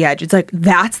him over the edge. It's like,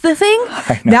 that's the thing?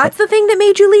 That's the thing that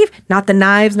made you leave? Not the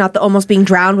knives, not the almost being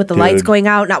drowned with the lights going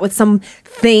out, not with some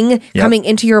thing coming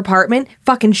into your apartment.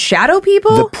 Fucking shadow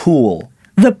people?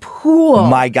 The pool.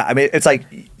 My God. I mean, it's like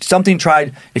something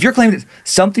tried, if you're claiming that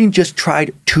something just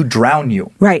tried to drown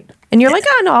you. Right. And you're like,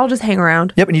 oh, no, I'll just hang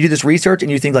around. Yep. And you do this research and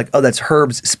you think like, oh, that's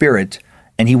Herb's spirit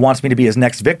and he wants me to be his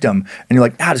next victim. And you're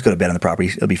like, just go to bed on the property.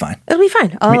 It'll be fine. It'll be fine.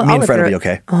 Me and Fred will be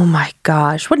okay. Oh my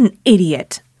gosh. What an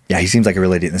idiot. Yeah, he seems like a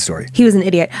real idiot in the story. He was an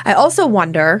idiot. I also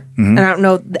wonder, and I don't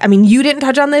know, I mean, you didn't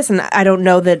touch on this, and I don't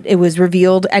know that it was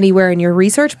revealed anywhere in your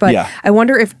research, but I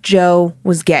wonder if Joe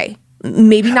was gay.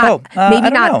 Maybe not. Maybe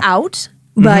not out,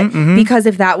 But because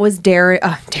if that was Darren,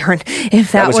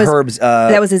 if that was Herb's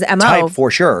that was his MO type for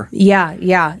sure. Yeah.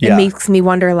 It makes me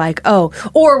wonder, like,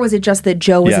 or was it just that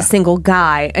Joe was a single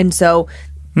guy, and so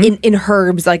in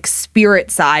Herb's like spirit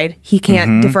side, he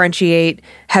can't differentiate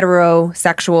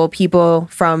heterosexual people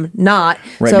from not.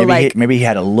 Right. So maybe he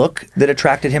had a look that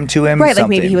attracted him to him. Right. Like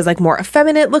maybe he was like more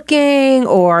effeminate looking,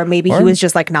 or maybe he was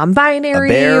just like non-binary.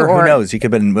 A bear, or who knows? He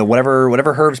could have been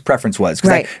whatever Herb's preference was.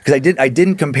 Right. Because I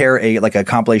didn't compare a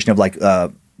compilation of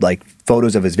like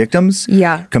photos of his victims.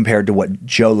 Yeah. Compared to what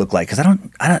Joe looked like, because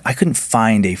I couldn't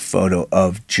find a photo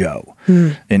of Joe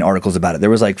in articles about it. There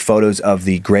was like photos of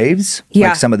the graves,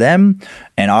 like some of them,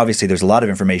 and obviously there's a lot of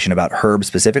information about Herb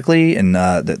specifically and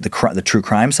the true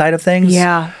crime side of things.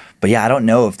 Yeah. But I don't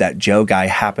know if that Joe guy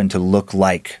happened to look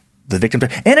like the victim,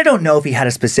 and I don't know if he had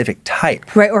a specific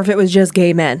type. Right, or if it was just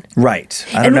gay men. Right.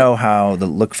 I don't know how the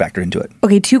look factored into it.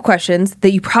 Okay, 2 questions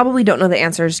that you probably don't know the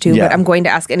answers to, but I'm going to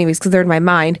ask anyways because they're in my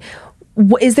mind.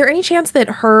 Is there any chance that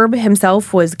Herb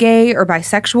himself was gay or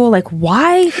bisexual? Like,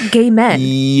 why gay men?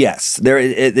 Yes. There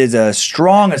is a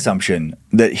strong assumption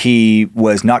that he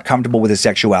was not comfortable with his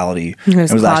sexuality. He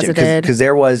was closeted. Because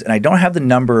there was, and I don't have the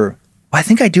number. I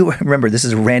think I do remember, this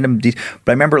is a random, but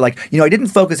I remember I didn't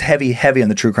focus heavy on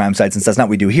the true crime side since that's not what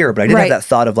we do here, but I did have that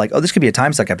thought of like, this could be a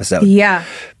Time Suck episode. Yeah.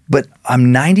 But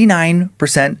I'm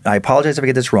 99%, I apologize if I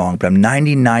get this wrong, but I'm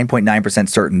 99.9%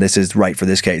 certain this is right for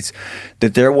this case,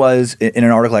 that there was, in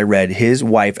an article I read, his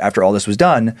wife, after all this was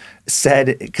done,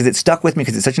 said, because it stuck with me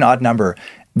because it's such an odd number,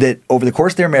 that over the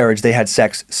course of their marriage, they had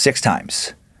sex 6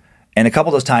 times. And a couple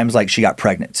of those times, she got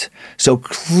pregnant. So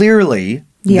clearly,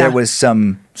 there was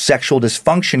some sexual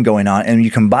dysfunction going on, and you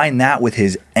combine that with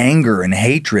his anger and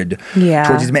hatred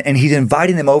towards these men, and he's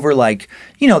inviting them over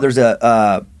there's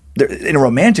in a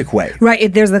romantic way.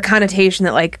 Right, there's the connotation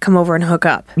that come over and hook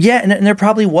up. Yeah, and there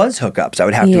probably was hookups, I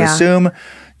would have to assume.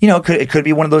 It could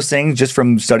be one of those things just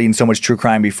from studying so much true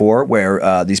crime before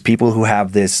where these people who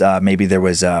have this, maybe there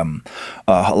was a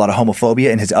lot of homophobia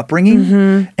in his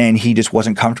upbringing and he just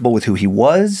wasn't comfortable with who he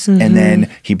was. And then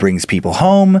he brings people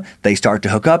home. They start to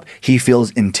hook up. He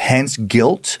feels intense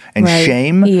guilt and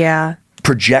shame. Yeah.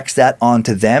 Projects that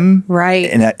onto them. Right.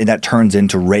 And that turns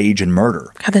into rage and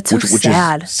murder. God, that's so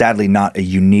sad. Which is sadly not a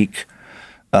unique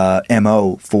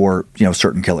MO for,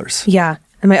 certain killers. Yeah.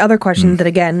 And my other question that,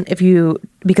 again,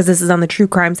 because this is on the true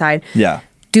crime side. Yeah.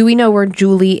 Do we know where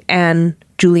Julie and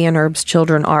Herb's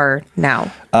children are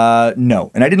now?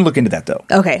 No. And I didn't look into that, though.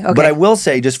 Okay. But I will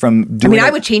say, just from doing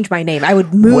I would change my name. I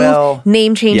would move,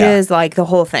 name changes, the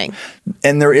whole thing.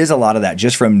 And there is a lot of that,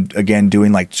 just from, again,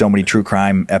 doing so many true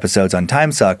crime episodes on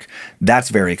Time Suck. That's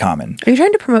very common. Are you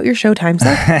trying to promote your show, Time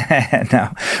Suck?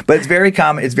 No. But it's very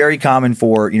common. It's very common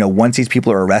for, once these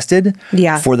people are arrested,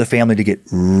 for the family to get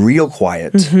real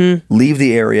quiet, leave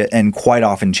the area, and quite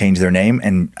often change their name.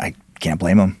 And I can't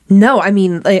blame them. No, I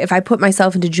mean, if I put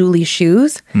myself into Julie's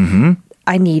shoes,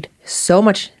 I need so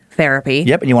much therapy.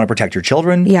 Yep, and you want to protect your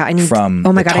children. Yeah, I need. From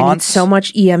oh my god, taunts. I need so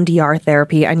much EMDR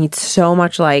therapy. I need so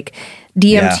much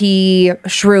DMT,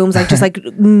 shrooms,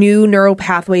 just new neural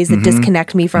pathways that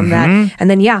disconnect me from that. And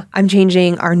then I'm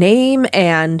changing our name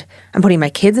and I'm putting my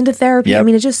kids into therapy. Yep. I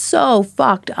mean, it's just so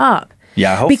fucked up.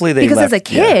 Yeah, hopefully because as a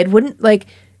kid,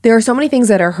 there are so many things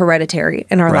that are hereditary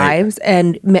in our lives,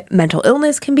 and mental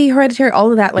illness can be hereditary,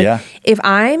 all of that. If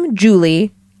I'm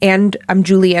Julie and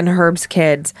Herb's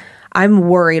kids, I'm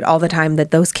worried all the time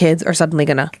that those kids are suddenly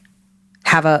going to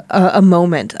have a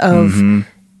moment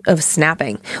of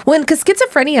snapping. Well, because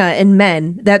schizophrenia in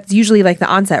men, that's usually the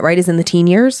onset, right, is in the teen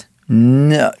years?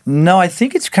 No, I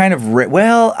think it's kind of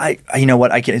you know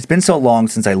what? It's been so long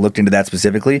since I looked into that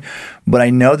specifically, but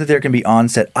I know that there can be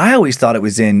onset. I always thought it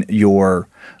was in your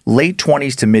late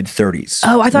 20s to mid 30s.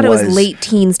 Oh, I thought it was late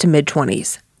teens to mid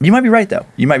 20s. You might be right, though.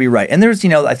 You might be right. And there's,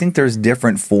 I think there's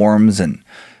different forms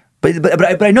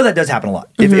but I know that does happen a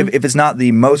lot. If it's not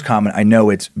the most common, I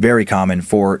know it's very common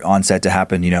for onset to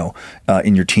happen,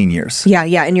 in your teen years.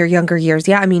 Yeah, in your younger years.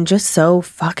 Yeah, I mean, just so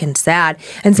fucking sad.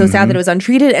 And so sad that it was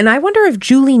untreated. And I wonder if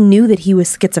Julie knew that he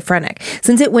was schizophrenic.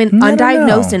 Since it went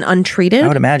undiagnosed and untreated. I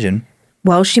would imagine.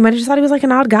 Well, she might have just thought he was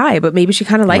an odd guy, but maybe she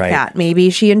kind of liked that. Maybe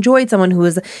she enjoyed someone who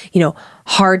was,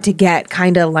 hard to get,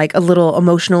 kind of a little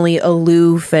emotionally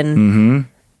aloof and...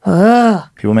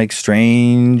 People make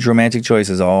strange romantic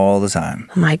choices all the time.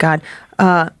 Oh my God.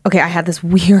 Okay, I had this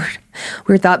weird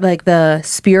thought, the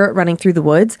spirit running through the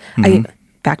woods.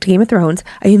 Back to Game of Thrones.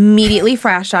 I immediately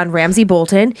flashed on Ramsay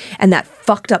Bolton and that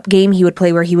fucked up game he would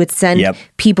play where he would send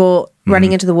people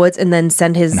running into the woods and then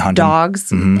send his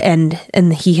dogs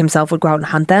and he himself would go out and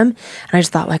hunt them. And I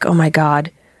just thought oh my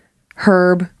God,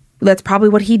 Herb That's probably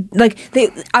what he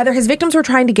either his victims were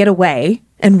trying to get away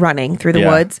and running through the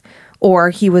woods,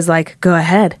 or he was like, go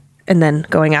ahead, and then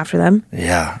going after them.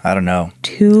 Yeah, I don't know.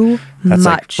 Much. That's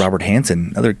like Robert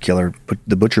Hansen, other killer,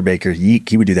 the butcher baker. He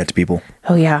would do that to people.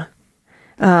 Oh yeah.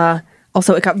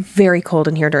 Also, it got very cold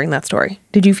in here during that story.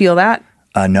 Did you feel that?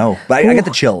 No, but I get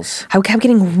the chills. I kept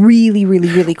getting really, really,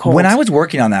 really cold. When I was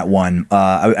working on that one,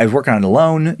 I was working on it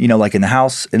alone, like in the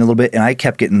house in a little bit, and I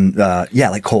kept getting,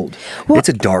 like cold. Well, it's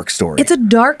a dark story. It's a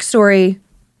dark story,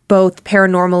 both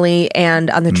paranormally and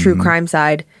on the true crime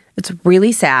side. It's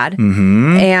really sad.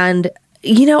 Mm-hmm. And,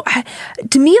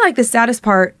 to me, like the saddest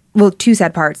part, well, two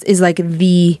sad parts, is like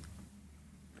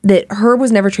that Herb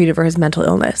was never treated for his mental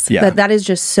illness. Yeah. That is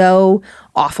just so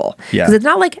awful. Yeah. Because it's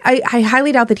not like, I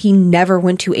highly doubt that he never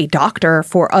went to a doctor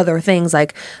for other things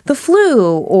like the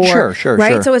flu or... Sure.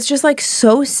 Right? So it's just like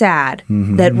so sad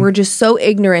that we're just so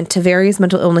ignorant to various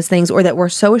mental illness things, or that we're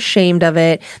so ashamed of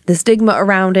it, the stigma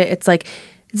around it. It's like...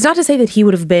 It's not to say that he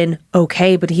would have been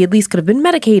okay, but he at least could have been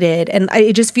medicated. And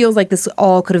it just feels like this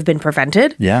all could have been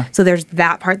prevented. Yeah. So there's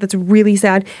that part that's really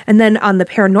sad. And then on the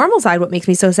paranormal side, what makes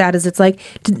me so sad is it's like,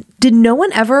 did no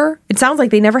one ever, it sounds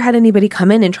like they never had anybody come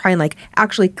in and try and like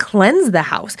actually cleanse the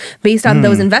house based on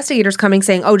those investigators coming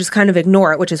saying, oh, just kind of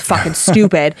ignore it, which is fucking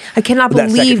stupid. I cannot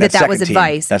believe that was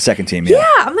advice. That second team, yeah.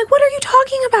 Yeah, I'm like, what are you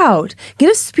talking about?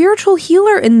 Get a spiritual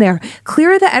healer in there.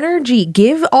 Clear the energy.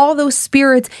 Give all those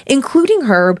spirits, including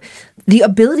Herb, the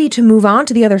ability to move on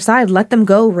to the other side. Let them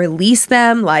go. Release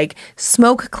them. Like,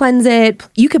 smoke cleanse it.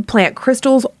 You could plant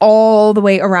crystals all the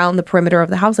way around the perimeter of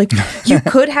the house. Like, you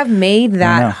could have made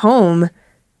that home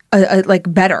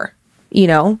like better,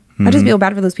 I just feel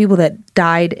bad for those people that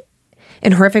died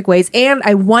in horrific ways. And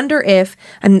I wonder if,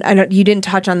 and I know you didn't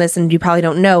touch on this and you probably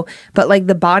don't know, but like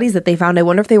the bodies that they found, I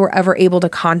wonder if they were ever able to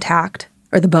contact,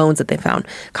 or the bones that they found,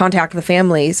 contact the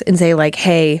families and say like,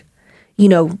 hey,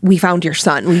 we found your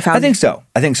son. I think so.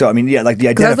 I mean, yeah, like the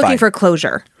identify. I was looking for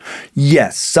closure.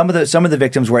 Yes, some of the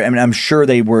victims were. I mean, I'm sure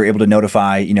they were able to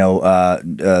notify,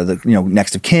 the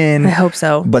next of kin. I hope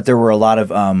so. But there were a lot of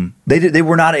they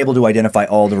were not able to identify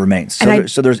all the remains.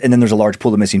 So then there's a large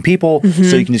pool of missing people.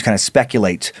 So you can just kind of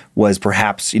speculate, was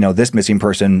perhaps this missing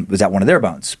person, was that one of their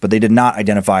bones? But they did not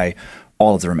identify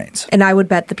all of the remains. And I would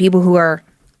bet the people who are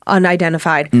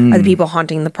unidentified are the people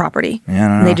haunting the property.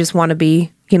 Yeah, and they just want to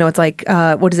be. It's like,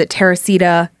 what is it,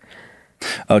 Teresita?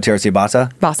 Oh, Teresita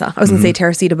Basa? Basa. I was going to say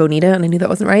Teresita Bonita, and I knew that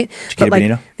wasn't right. Chiquita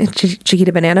Bonita?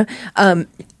 Chiquita Banana.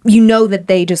 That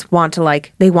they just want to,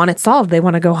 they want it solved. They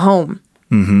want to go home.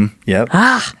 Mm-hmm. Yep.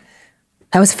 That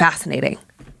was fascinating.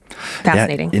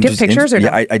 Fascinating. Yeah, do you have pictures? Or no?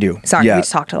 Yeah, I do. Sorry, yeah. we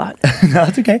just talked a lot. No,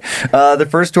 that's okay. The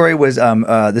first story was,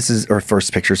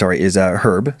 first picture, is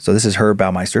Herb. So this is Herb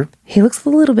Baumeister. He looks a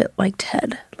little bit like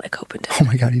Ted, like Hope and Ted. Oh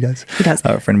my God, he does. He does.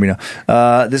 Friend we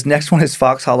know. This next one is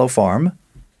Fox Hollow Farm.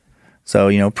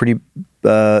 So, pretty,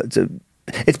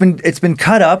 it's been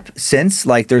cut up since,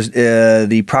 like, there's,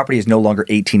 the property is no longer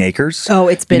 18 acres. Oh,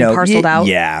 it's been parceled out?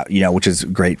 Yeah, which is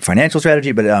great financial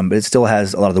strategy, but it still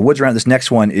has a lot of the woods around. This next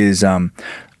one is,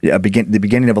 the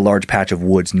beginning of a large patch of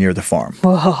woods near the farm.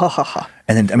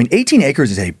 And then, 18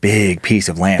 acres is a big piece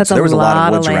of land. So there was a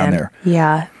lot of woods around there.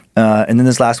 Yeah. And then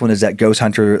this last one is that ghost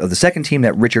hunter of the second team,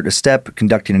 that Richard Estep,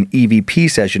 conducting an EVP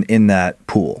session in that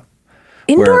pool.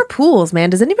 Indoor pools, man.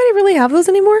 Does anybody really have those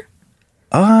anymore?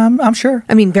 I'm sure.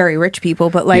 Very rich people,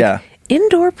 but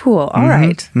indoor pool. All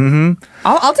right. Mm-hmm.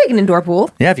 I'll take an indoor pool.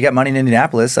 Yeah, if you got money in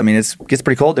Indianapolis, it gets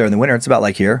pretty cold there in the winter. It's about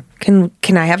like here. Can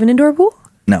I have an indoor pool?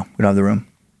 No, we don't have the room.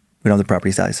 We don't have the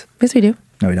property size. Yes, we do.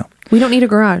 No, we don't. We don't need a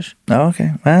garage. Oh,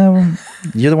 okay. Well,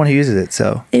 you're the one who uses it,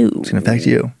 so Ew. It's going to affect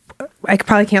you. I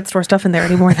probably can't store stuff in there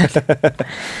anymore then.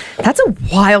 That's a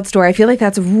wild story. I feel like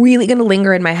that's really going to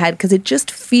linger in my head because it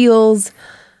just feels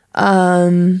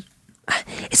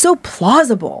it's so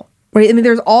plausible. Right?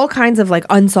 There's all kinds of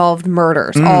unsolved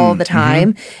murders all the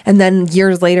time. Mm-hmm. And then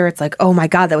years later, it's like, oh my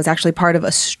God, that was actually part of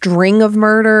a string of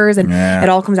murders. And it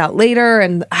all comes out later.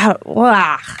 And I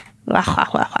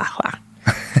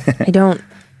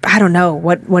don't know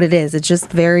what it is. It's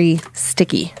just very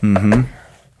sticky. Mm-hmm.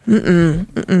 Do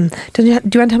you want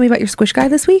to tell me about your squish guy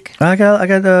this week? I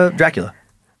got Dracula.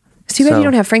 It's too bad you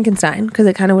don't have Frankenstein, because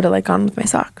it kind of would have gone with my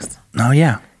socks. Oh,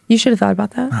 yeah. You should have thought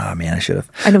about that. Oh, man, I should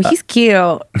have. I know, he's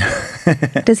cute.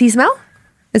 Does he smell?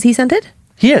 Is he scented?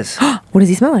 He is. What does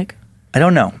he smell like? I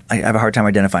don't know. I have a hard time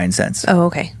identifying scents. Oh,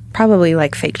 okay. Probably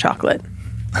like fake chocolate.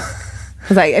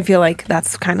 Because I feel like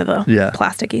that's kind of the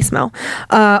plasticky smell.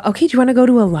 Okay, do you want to go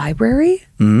to a library?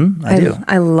 I do.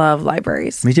 I love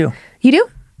libraries. Me too. You do?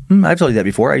 I've told you that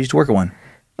before. I used to work at one.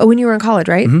 Oh, when you were in college,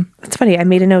 right? Mm-hmm. It's funny. I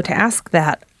made a note to ask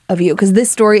that of you, because this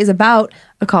story is about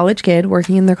a college kid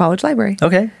working in their college library.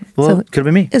 Okay. Well, So- could have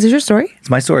been me. Is this your story? It's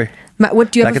my story.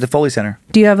 What do you Back have? at the Foley Center.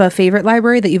 Do you have a favorite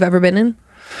library that you've ever been in?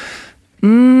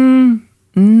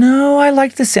 No, I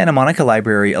liked the Santa Monica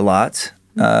Library a lot.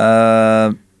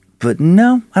 But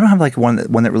no, I don't have like one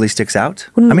that really sticks out.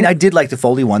 I mean, I did like the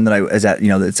Foley one that I was at,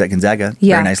 that's at Gonzaga.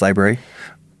 Yeah. Very nice library.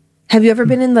 Have you ever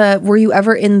been were you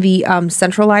ever in the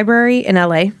Central Library in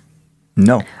LA?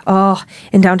 No. Oh,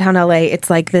 in downtown LA, it's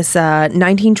like this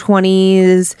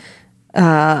 1920s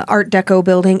Art Deco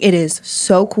building. It is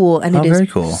so cool, and it is very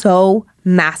cool. so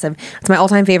massive. It's my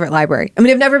all-time favorite library. I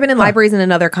mean, I've never been in libraries in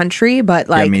another country, but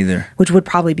like, me either. which would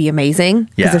probably be amazing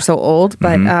because Yeah. they're so old.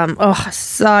 But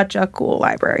such a cool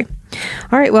library.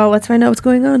 All right, well, let's find out what's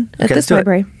going on at Okay, let's this do it.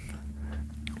 library.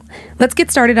 Let's get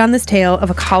started on this tale of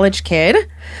a college kid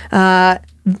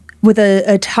with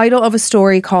a title of a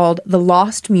story called The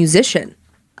Lost Musician.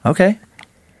 Okay.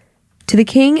 To the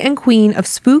king and queen of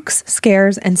spooks,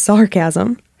 scares, and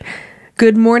sarcasm.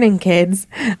 Good morning, kids.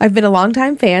 I've been a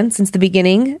longtime fan since the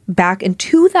beginning, back in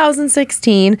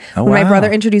 2016, Oh, when my wow.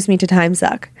 brother introduced me to Time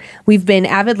Suck. We've been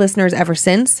avid listeners ever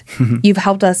since. You've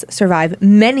helped us survive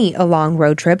many a long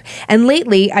road trip, and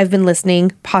lately I've been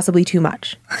listening possibly too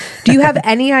much. Do you have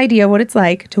any idea what it's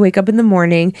like to wake up in the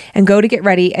morning and go to get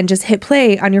ready and just hit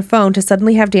play on your phone to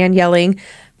suddenly have Dan yelling,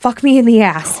 "Fuck me in the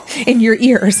ass," in your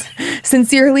ears?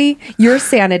 Sincerely, your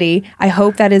sanity. I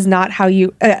hope that is not how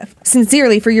you.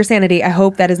 Sincerely, for your sanity, I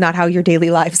hope that is not how your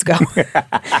daily lives go.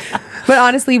 But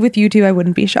honestly, with you two, I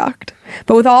wouldn't be shocked.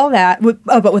 But with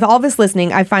all this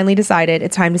listening, I finally decided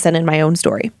it's time to send in my own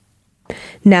story.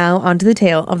 Now, onto the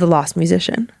tale of the lost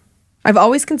musician. I've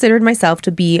always considered myself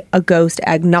to be a ghost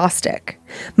agnostic,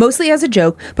 mostly as a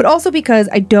joke, but also because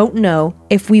I don't know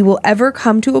if we will ever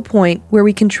come to a point where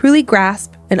we can truly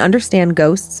grasp and understand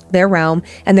ghosts, their realm,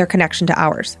 and their connection to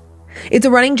ours. It's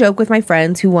a running joke with my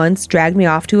friends who once dragged me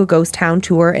off to a ghost town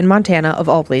tour in Montana, of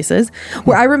all places,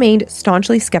 where I remained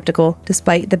staunchly skeptical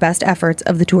despite the best efforts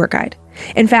of the tour guide.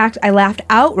 In fact, I laughed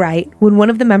outright when one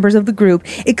of the members of the group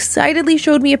excitedly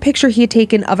showed me a picture he had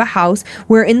taken of a house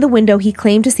where in the window he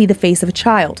claimed to see the face of a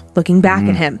child looking back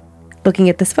at him. Looking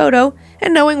at this photo,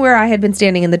 and knowing where I had been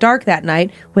standing in the dark that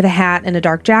night with a hat and a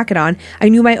dark jacket on, I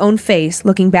knew my own face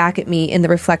looking back at me in the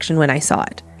reflection when I saw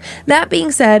it. That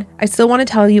being said, I still want to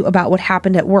tell you about what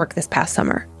happened at work this past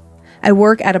summer. I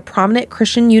work at a prominent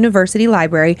Christian university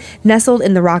library nestled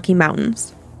in the Rocky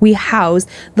Mountains. We house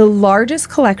the largest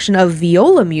collection of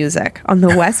viola music on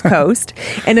the West Coast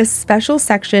and a special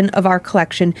section of our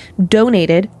collection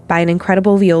donated by an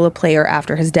incredible viola player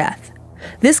after his death.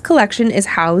 This collection is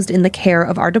housed in the care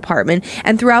of our department,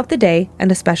 and throughout the day,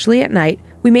 and especially at night,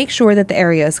 we make sure that the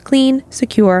area is clean,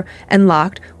 secure, and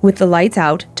locked with the lights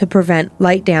out to prevent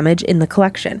light damage in the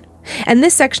collection. And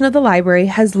this section of the library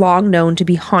has long known to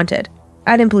be haunted.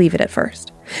 I didn't believe it at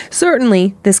first.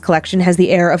 Certainly, this collection has the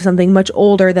air of something much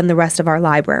older than the rest of our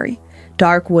library.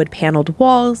 Dark wood-paneled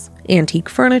walls, antique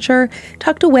furniture,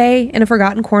 tucked away in a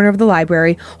forgotten corner of the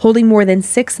library, holding more than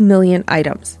 6 million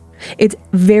items. It's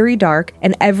very dark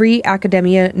and every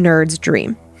academia nerd's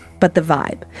dream. But the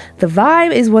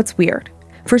vibe is what's weird.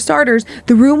 For starters,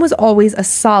 the room was always a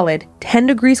solid 10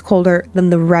 degrees colder than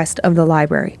the rest of the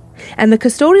library. And the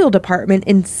custodial department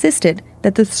insisted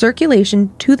that the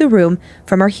circulation to the room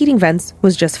from our heating vents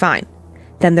was just fine.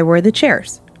 Then there were the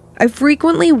chairs. I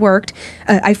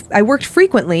worked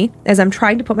frequently as I'm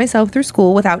trying to put myself through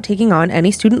school without taking on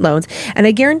any student loans, and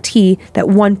I guarantee that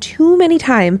one too many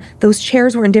time those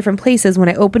chairs were in different places when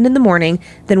I opened in the morning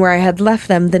than where I had left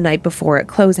them the night before at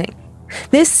closing.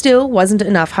 This still wasn't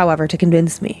enough, however, to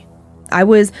convince me. I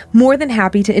was more than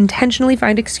happy to intentionally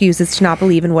find excuses to not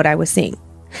believe in what I was seeing.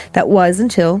 That was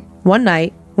until one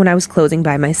night when I was closing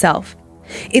by myself.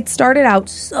 It started out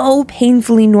so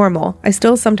painfully normal, I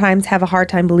still sometimes have a hard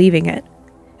time believing it.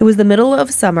 It was the middle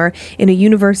of summer in a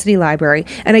university library,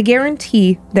 and I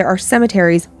guarantee there are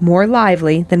cemeteries more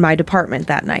lively than my department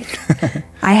that night.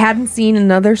 I hadn't seen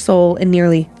another soul in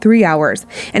nearly 3 hours,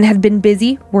 and had been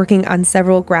busy working on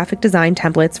several graphic design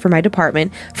templates for my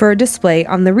department for a display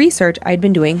on the research I'd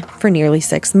been doing for nearly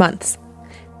 6 months.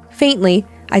 Faintly,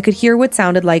 I could hear what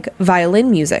sounded like violin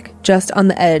music just on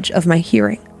the edge of my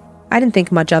hearing. I didn't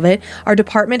think much of it. Our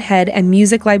department head and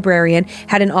music librarian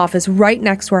had an office right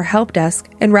next to our help desk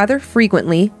and rather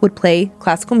frequently would play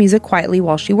classical music quietly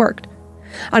while she worked.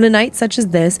 On a night such as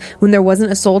this, when there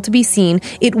wasn't a soul to be seen,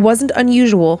 it wasn't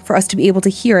unusual for us to be able to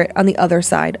hear it on the other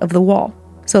side of the wall.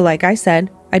 So like I said,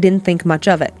 I didn't think much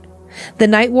of it. The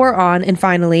night wore on, and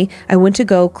finally, I went to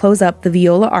go close up the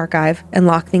viola archive and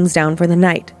lock things down for the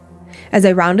night. As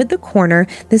I rounded the corner,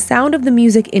 the sound of the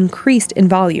music increased in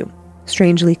volume.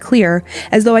 strangely clear,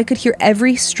 as though I could hear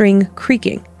every string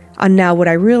creaking on now what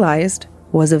I realized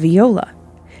was a viola.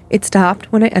 It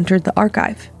stopped when I entered the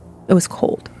archive. It was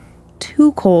cold.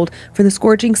 Too cold for the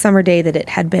scorching summer day that it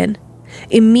had been.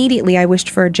 Immediately, I wished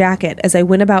for a jacket as I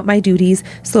went about my duties,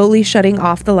 slowly shutting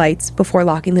off the lights before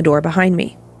locking the door behind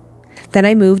me. Then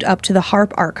I moved up to the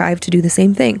harp archive to do the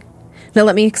same thing. Now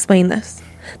let me explain this.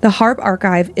 The harp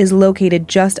archive is located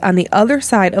just on the other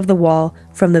side of the wall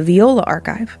from the viola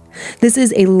archive. This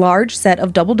is a large set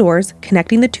of double doors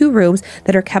connecting the two rooms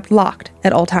that are kept locked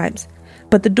at all times.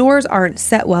 But the doors aren't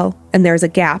set well, and there's a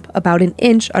gap about an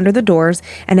inch under the doors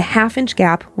and a half-inch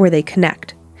gap where they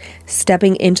connect.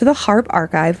 Stepping into the harp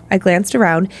archive, I glanced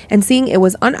around and seeing it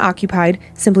was unoccupied,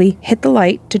 simply hit the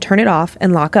light to turn it off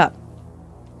and lock up.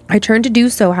 I turned to do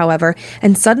so, however,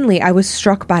 and suddenly I was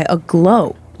struck by a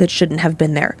glow that shouldn't have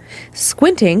been there.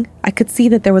 Squinting, I could see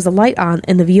that there was a light on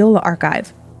in the viola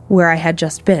archive, where I had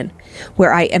just been,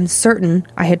 where I am certain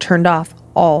I had turned off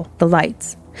all the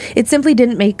lights. It simply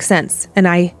didn't make sense, and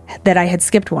that I had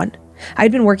skipped one.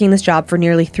 I'd been working this job for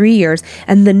nearly 3 years,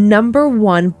 and the number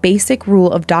one basic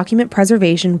rule of document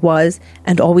preservation was,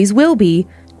 and always will be,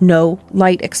 no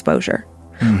light exposure.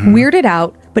 Weirded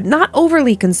out, but not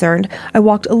overly concerned, I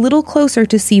walked a little closer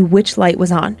to see which light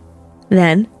was on.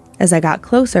 Then, as I got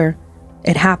closer,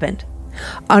 it happened.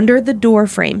 Under the door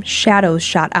frame, shadows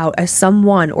shot out as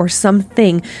someone or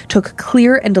something took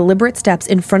clear and deliberate steps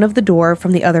in front of the door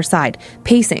from the other side,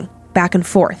 pacing back and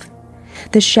forth.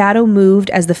 The shadow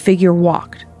moved as the figure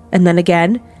walked, and then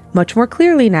again, much more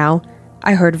clearly now,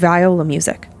 I heard viola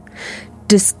music.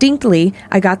 Distinctly,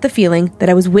 I got the feeling that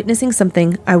I was witnessing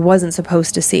something I wasn't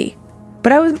supposed to see.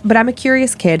 But I'm a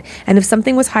curious kid, and if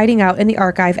something was hiding out in the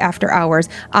archive after hours,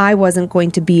 I wasn't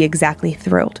going to be exactly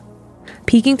thrilled.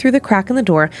 Peeking through the crack in the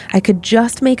door, I could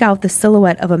just make out the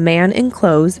silhouette of a man in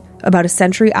clothes, about a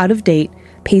century out of date,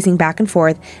 pacing back and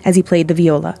forth as he played the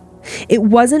viola. It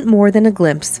wasn't more than a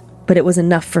glimpse, but it was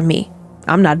enough for me.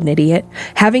 I'm not an idiot.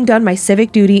 Having done my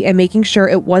civic duty and making sure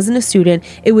it wasn't a student,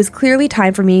 it was clearly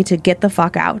time for me to get the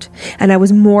fuck out, and I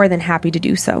was more than happy to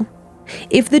do so.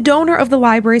 If the donor of the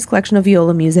library's collection of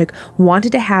viola music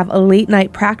wanted to have a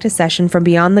late-night practice session from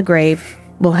beyond the grave,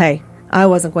 well, hey, I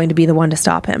wasn't going to be the one to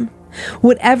stop him.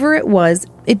 Whatever it was,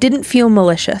 it didn't feel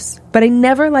malicious, but I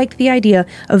never liked the idea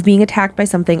of being attacked by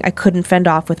something I couldn't fend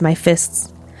off with my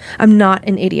fists. I'm not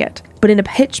an idiot, but in a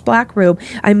pitch-black room,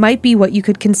 I might be what you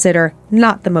could consider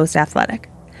not the most athletic.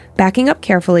 Backing up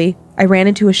carefully, I ran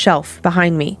into a shelf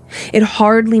behind me. It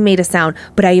hardly made a sound,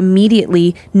 but I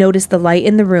immediately noticed the light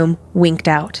in the room winked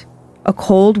out. A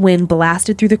cold wind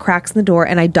blasted through the cracks in the door,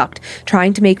 and I ducked,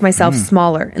 trying to make myself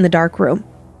smaller in the dark room.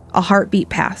 A heartbeat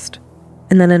passed.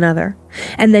 And then another.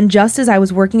 And then just as I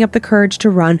was working up the courage to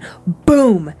run,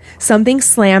 boom! Something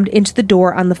slammed into the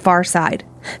door on the far side.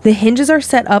 The hinges are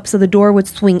set up so the door would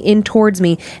swing in towards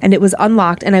me, and it was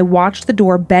unlocked, and I watched the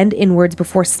door bend inwards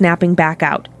before snapping back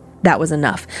out. That was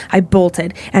enough. I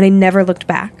bolted, and I never looked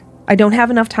back. I don't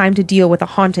have enough time to deal with a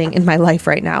haunting in my life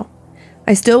right now.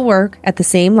 I still work at the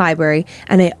same library,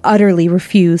 and I utterly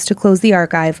refuse to close the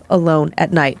archive alone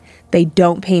at night. They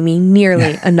don't pay me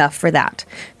nearly enough for that.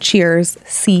 Cheers,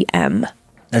 CM.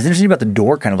 That's interesting about the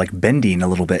door kind of like bending a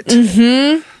little bit.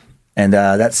 Mm-hmm. And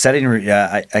that setting,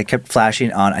 I kept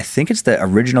flashing on, I think it's the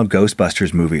original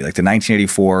Ghostbusters movie, like the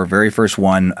 1984, very first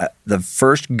one. The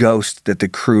first ghost that the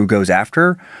crew goes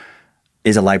after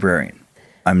is a librarian.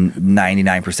 I'm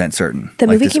 99% certain. The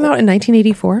movie came out in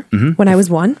 1984 when I was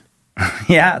 1?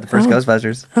 Yeah, the first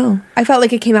Ghostbusters. Oh, I felt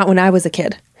like it came out when I was a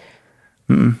kid.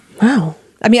 Wow.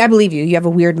 I mean, I believe you. You have a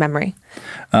weird memory.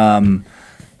 But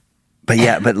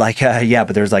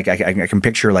there's like, I can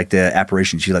picture like the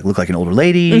apparition. She like looked like an older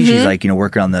lady. She's like,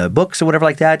 working on the books or whatever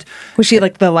like that. Was she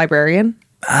like the librarian?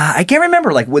 I can't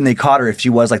remember like when they caught her, if she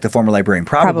was like the former librarian,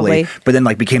 probably. But then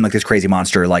like became like this crazy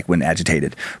monster like when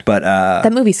agitated. But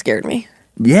that movie scared me.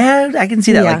 Yeah, I can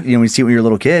see that. Yeah. Like, when you see it when you're a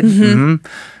little kid.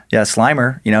 Yeah,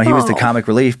 Slimer, he was the comic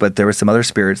relief, but there were some other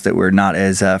spirits that were not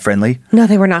as friendly. No,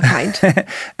 they were not kind.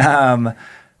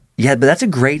 Yeah, but that's a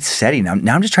great setting.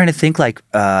 Now I'm just trying to think like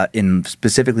in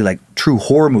specifically like true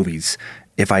horror movies,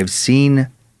 if I've seen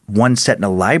one set in a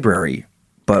library,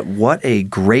 but what a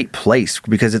great place,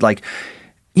 because it like,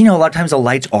 a lot of times the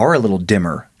lights are a little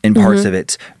dimmer in parts of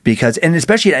it because, and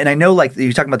especially, and I know like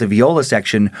you're talking about the viola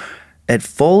section at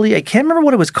Foley, I can't remember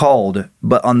what it was called,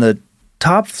 but on the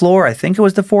top floor, I think it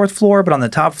was the 4th floor, but on the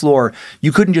top floor,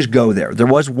 you couldn't just go there. There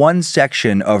was one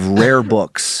section of rare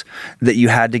books that you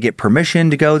had to get permission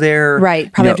to go there.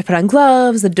 Right. Probably have to put on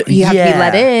gloves. You have to be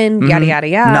let in, yada, yada,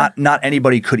 yada. Not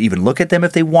anybody could even look at them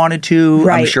if they wanted to.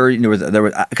 Right. I'm sure there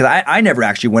was because I never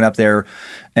actually went up there,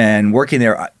 and working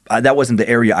there, that wasn't the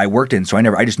area I worked in, so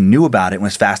I just knew about it and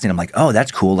was fascinated. I'm like, oh,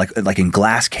 that's cool. Like in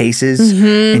glass cases,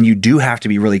 and you do have to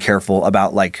be really careful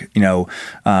about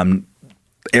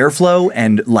airflow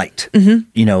and light.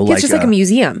 It's just like a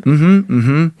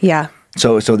museum. Yeah.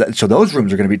 So those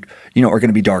rooms are going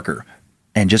to be darker.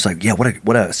 And just like, yeah,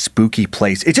 what a spooky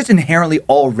place. It's just inherently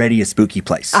already a spooky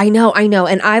place. I know.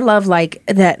 And I love like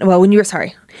that. Well, when you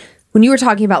were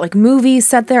talking about like movies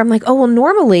set there, I'm like, oh, well,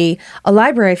 normally a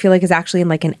library I feel like is actually in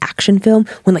like an action film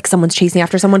when like someone's chasing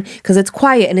after someone because it's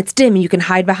quiet and it's dim and you can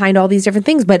hide behind all these different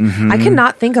things. But I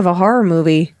cannot think of a horror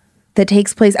movie that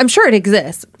takes place. I'm sure it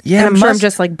exists. Yeah, and I'm sure I'm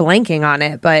just like blanking on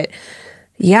it, but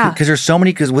yeah. Because there's so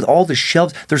many, because with all the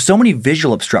shelves, there's so many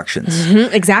visual obstructions.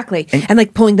 Exactly. And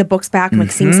like pulling the books back and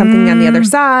like seeing something on the other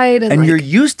side. And like, you're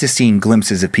used to seeing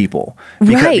glimpses of people.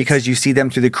 Because you see them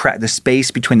through the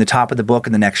space between the top of the book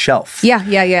and the next shelf. Yeah.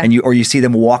 And you see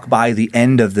them walk by the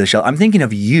end of the shelf. I'm thinking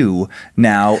of you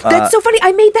now. That's so funny.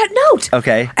 I made that note.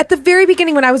 Okay. At the very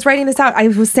beginning when I was writing this out, I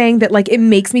was saying that like it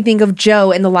makes me think of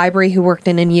Joe in the library who worked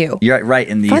in You. You're right.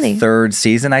 In the 3rd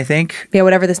season, I think. Yeah,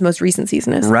 whatever this most recent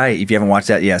season is. Right. If you haven't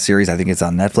watched that series, I think it's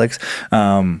on Netflix.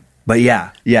 But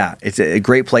yeah, it's a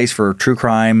great place for true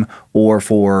crime or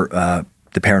for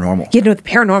the paranormal. Yeah, no, the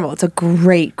paranormal. It's a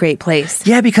great place.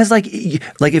 Yeah, because like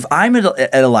if I'm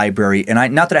at a library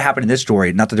and not that it happened in this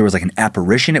story, not that there was like an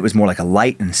apparition, it was more like a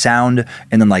light and sound,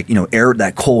 and then like air,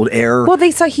 that cold air. Well,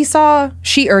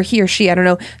 he or she, I don't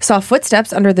know, saw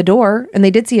footsteps under the door, and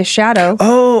they did see a shadow.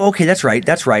 Oh, okay, that's right.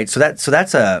 So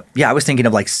that's I was thinking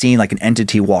of like seeing like an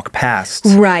entity walk past.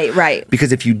 Right.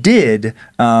 Because if you did,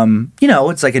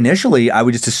 it's like initially I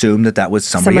would just assume that was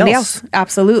somebody else.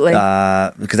 Absolutely.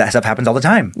 Because that stuff happens all the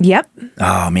time. Yep.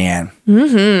 Oh man.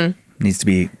 Needs to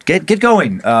be get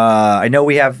going. I know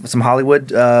we have some Hollywood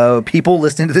people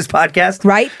listening to this podcast.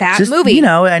 Right, that movie.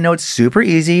 I know it's super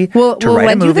easy to write a movie.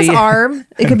 We'll do this arm.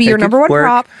 It could be your number one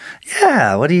prop.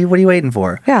 Yeah. What are you waiting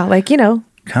for? Yeah,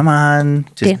 Come on,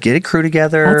 just get a crew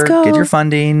together. Let's go. Get your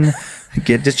funding.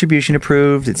 Get distribution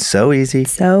approved. It's so easy.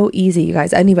 So easy, you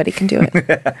guys. Anybody can do it.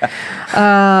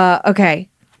 Okay.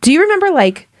 Do you remember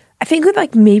I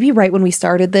think maybe right when we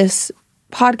started this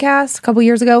podcast a couple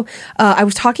years ago, I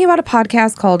was talking about a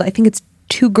podcast called, I think it's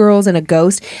Two Girls and a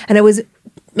Ghost, and I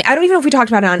don't even know if we talked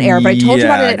about it on air, but I told you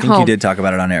about it at home. I think you did talk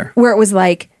about it on air. Where it was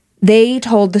like, they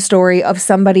told the story of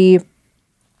somebody,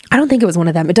 I don't think it was one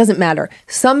of them, it doesn't matter.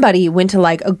 Somebody went to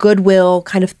like a Goodwill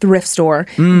kind of thrift store,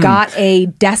 got a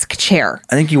desk chair.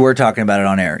 I think you were talking about it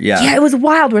on air, yeah. Yeah, it was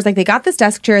wild, where it's like they got this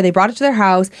desk chair, they brought it to their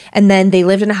house, and then they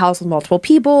lived in a house with multiple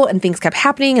people, and things kept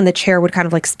happening, and the chair would kind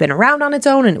of like spin around on its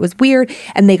own, and it was weird,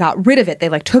 and they got rid of it. They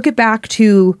like took it back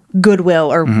to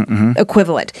Goodwill or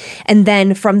equivalent. And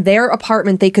then from their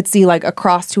apartment, they could see like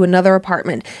across to another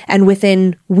apartment, and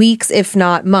within weeks, if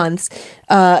not months,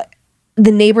 the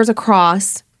neighbors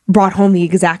across brought home the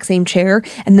exact same chair,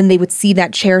 and then they would see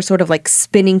that chair sort of like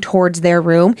spinning towards their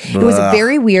room. It was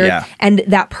very weird. Yeah. And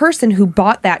that person who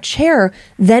bought that chair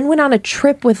then went on a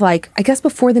trip with I guess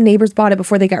before the neighbors bought it,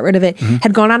 before they got rid of it,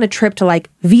 had gone on a trip to like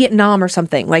Vietnam or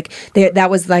something. Like that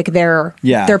was like their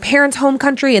parents' home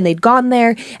country, and they'd gone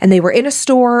there, and they were in a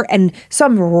store, and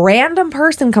some random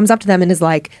person comes up to them and is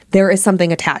like, there is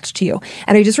something attached to you.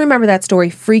 And I just remember that story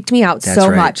freaked me out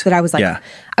much that I was like,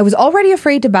 I was already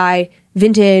afraid to buy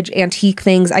vintage antique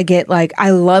things. I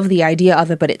love the idea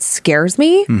of it, but it scares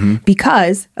me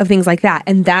because of things like that.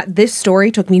 And this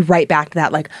story took me right back to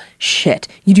that, shit,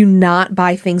 you do not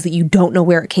buy things that you don't know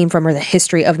where it came from or the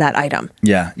history of that item.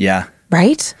 Yeah.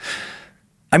 Right?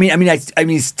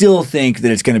 I still think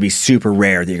that it's going to be super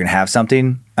rare that you're going to have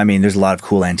something. There's a lot of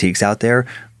cool antiques out there,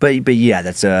 but yeah,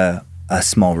 that's a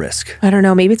small risk. I don't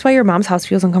know. Maybe it's why your mom's house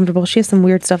feels uncomfortable. She has some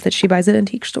weird stuff that she buys at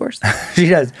antique stores. She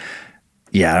does.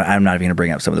 Yeah, I'm not even going to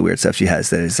bring up some of the weird stuff she has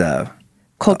that is...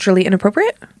 culturally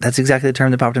inappropriate? That's exactly the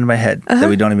term that popped into my head that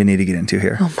we don't even need to get into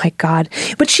here. Oh my God.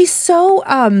 But she's so...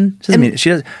 this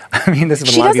is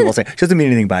what a lot of people say. She doesn't mean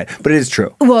anything by it, but it is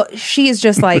true. Well, she is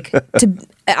just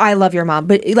I love your mom,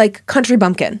 but country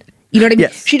bumpkin. You know what I mean?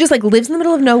 Yes. She just lives in the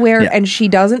middle of nowhere, and she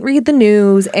doesn't read the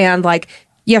news, and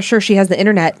yeah, sure, she has the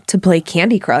internet to play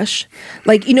Candy Crush.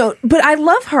 But I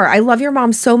love her. I love your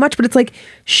mom so much, but it's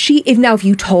if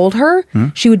you told her,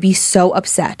 she would be so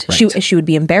upset. Right. She would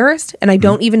be embarrassed, and I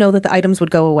don't even know that the items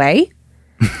would go away.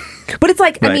 But it's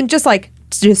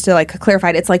just to like clarify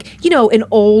it, it's like, an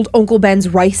old Uncle Ben's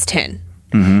rice tin.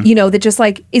 That just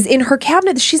like is in her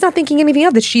cabinet that she's not thinking anything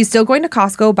of, that she's still going to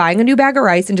Costco, buying a new bag of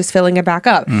rice and just filling it back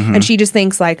up. And she just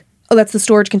thinks like, oh, that's the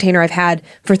storage container I've had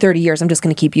for 30 years. I'm just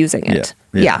going to keep using it.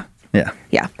 Yeah.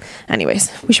 Anyways,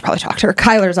 we should probably talk to her.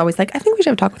 Kyler's always like, I think we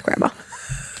should have a talk with Grandma.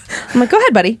 I'm like, go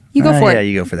ahead, buddy. You go for it. Yeah,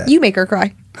 you go for that. You make her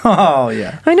cry. Oh,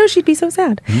 yeah. I know, she'd be so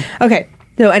sad. Okay.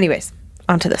 So anyways,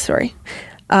 on to this story.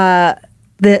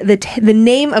 The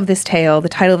name of this tale, the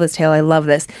title of this tale, I love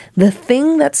this. The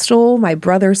Thing That Stole My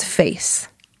Brother's Face.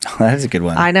 Oh, that is a good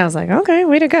one. I know. I was like, okay,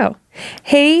 way to go.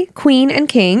 Hey, Queen and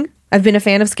King. I've been a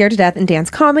fan of Scared to Death and dance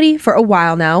comedy for a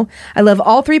while now. I love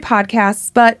all 3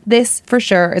 podcasts, but this for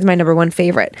sure is my number 1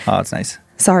 favorite. Oh, that's nice.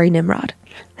 Sorry, Nimrod.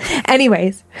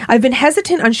 Anyways, I've been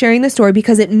hesitant on sharing the story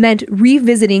because it meant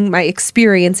revisiting my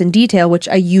experience in detail, which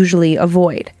I usually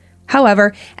avoid.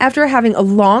 However, after having a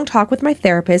long talk with my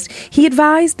therapist, he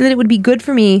advised that it would be good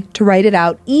for me to write it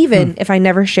out even if I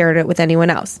never shared it with anyone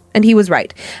else. And he was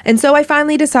right. And so I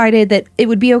finally decided that it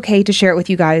would be okay to share it with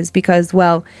you guys because,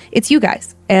 well, it's you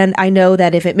guys. And I know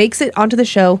that if it makes it onto the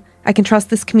show, I can trust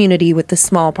this community with this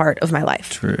small part of my life.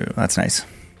 True. That's nice.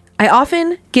 I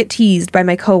often get teased by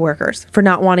my coworkers for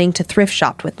not wanting to thrift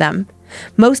shop with them.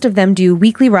 Most of them do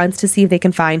weekly runs to see if they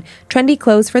can find trendy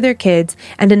clothes for their kids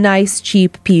and a nice,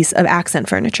 cheap piece of accent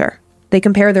furniture. They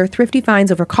compare their thrifty finds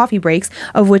over coffee breaks,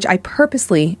 of which I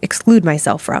purposely exclude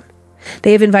myself from.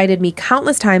 They have invited me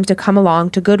countless times to come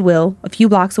along to Goodwill, a few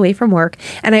blocks away from work,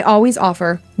 and I always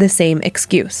offer the same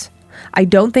excuse. I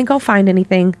don't think I'll find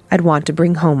anything I'd want to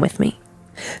bring home with me.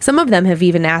 Some of them have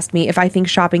even asked me if I think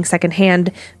shopping for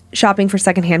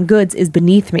secondhand goods is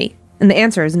beneath me, and the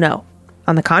answer is no.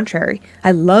 On the contrary,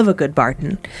 I love a good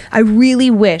bargain. I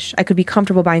really wish I could be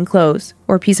comfortable buying clothes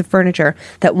or a piece of furniture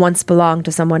that once belonged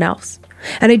to someone else.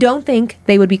 And I don't think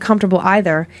they would be comfortable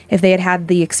either if they had had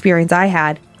the experience I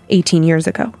had 18 years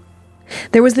ago.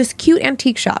 There was this cute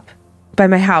antique shop by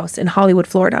my house in Hollywood,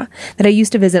 Florida, that I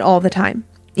used to visit all the time.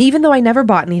 Even though I never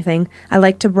bought anything, I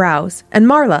liked to browse, and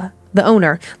Marla, the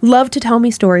owner, loved to tell me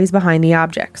stories behind the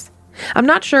objects. I'm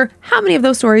not sure how many of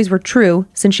those stories were true,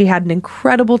 since she had an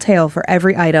incredible tale for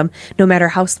every item, no matter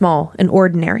how small and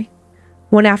ordinary.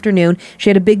 One afternoon, she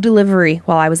had a big delivery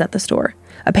while I was at the store.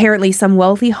 Apparently, some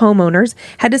wealthy homeowners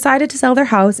had decided to sell their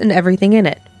house and everything in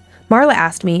it. Marla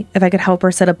asked me if I could help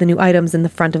her set up the new items in the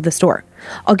front of the store.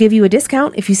 I'll give you a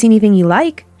discount if you see anything you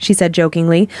like, she said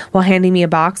jokingly, while handing me a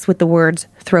box with the words,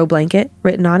 "Throw blanket,"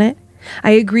 written on it.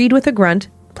 I agreed with a grunt,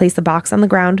 placed the box on the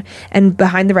ground and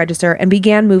behind the register, and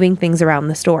began moving things around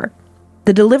the store.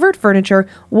 The delivered furniture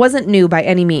wasn't new by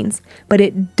any means, but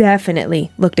it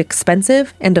definitely looked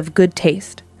expensive and of good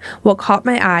taste. What caught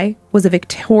my eye was a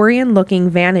Victorian-looking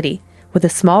vanity with a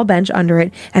small bench under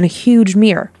it and a huge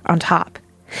mirror on top.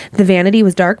 The vanity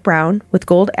was dark brown with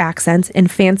gold accents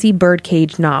and fancy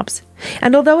birdcage knobs,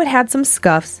 and although it had some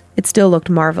scuffs, it still looked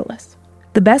marvelous.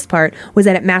 The best part was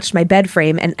that it matched my bed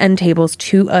frame and end tables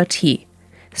to a T.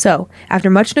 So, after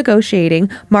much negotiating,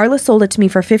 Marla sold it to me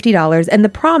for $50 and the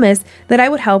promise that I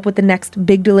would help with the next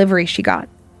big delivery she got.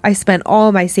 I spent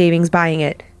all my savings buying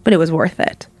it, but it was worth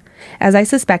it. As I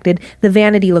suspected, the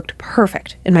vanity looked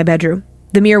perfect in my bedroom.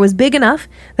 The mirror was big enough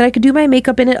that I could do my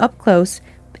makeup in it up close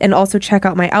and also check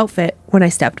out my outfit when I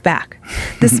stepped back.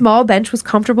 The small bench was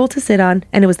comfortable to sit on,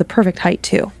 and it was the perfect height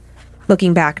too.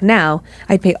 Looking back now,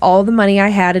 I'd pay all the money I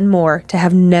had and more to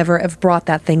have never have brought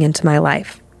that thing into my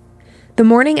life. The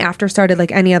morning after started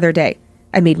like any other day.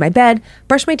 I made my bed,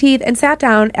 brushed my teeth, and sat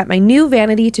down at my new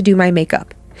vanity to do my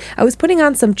makeup. I was putting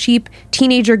on some cheap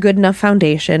teenager good enough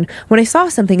foundation when I saw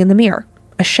something in the mirror,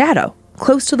 a shadow,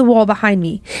 close to the wall behind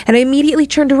me, and I immediately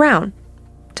turned around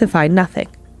to find nothing.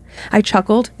 I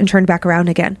chuckled and turned back around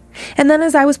again. And then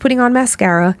as I was putting on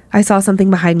mascara, I saw something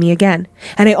behind me again,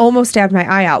 and I almost stabbed my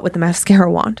eye out with the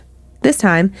mascara wand. This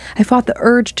time, I fought the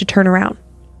urge to turn around.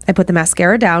 I put the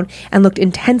mascara down and looked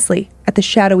intensely at the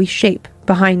shadowy shape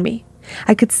behind me.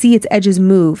 I could see its edges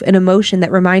move in a motion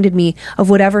that reminded me of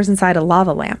whatever's inside a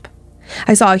lava lamp.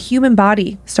 I saw a human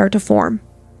body start to form,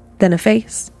 then a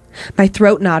face. My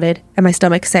throat knotted and my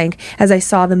stomach sank as I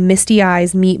saw the misty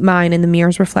eyes meet mine in the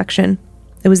mirror's reflection.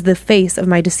 It was the face of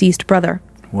my deceased brother.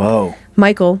 Whoa.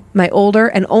 Michael, my older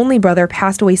and only brother,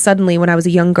 passed away suddenly when I was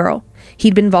a young girl.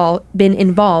 He'd been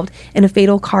involved in a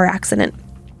fatal car accident.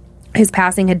 His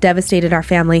passing had devastated our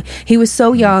family. He was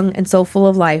so young and so full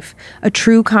of life, a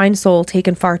true kind soul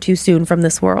taken far too soon from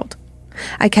this world.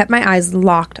 I kept my eyes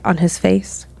locked on his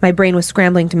face. My brain was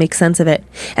scrambling to make sense of it.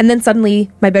 And then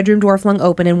suddenly, my bedroom door flung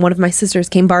open and one of my sisters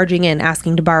came barging in,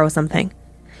 asking to borrow something.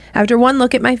 After one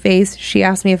look at my face, she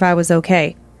asked me if I was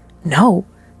okay. No,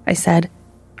 I said.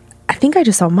 I think I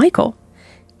just saw Michael.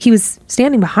 He was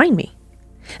standing behind me.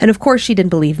 And of course she didn't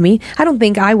believe me. I don't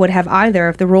think I would have either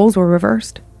if the roles were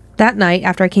reversed. That night,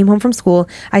 after I came home from school,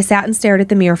 I sat and stared at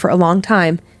the mirror for a long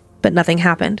time, but nothing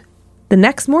happened. The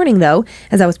next morning, though,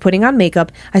 as I was putting on makeup,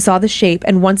 I saw the shape,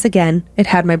 and once again, it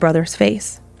had my brother's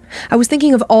face. I was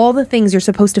thinking of all the things you're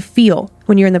supposed to feel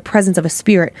when you're in the presence of a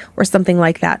spirit or something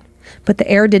like that. But the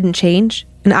air didn't change,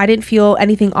 and I didn't feel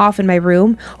anything off in my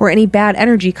room or any bad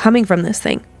energy coming from this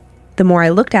thing. The more I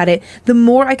looked at it, the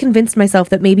more I convinced myself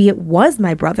that maybe it was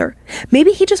my brother.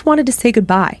 Maybe he just wanted to say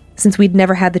goodbye, since we'd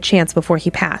never had the chance before he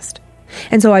passed.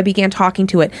 And so I began talking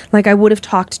to it like I would have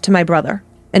talked to my brother.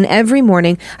 And every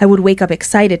morning, I would wake up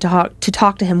excited to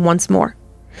talk to him once more.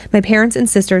 My parents and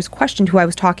sisters questioned who I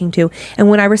was talking to, and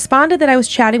when I responded that I was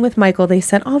chatting with Michael, they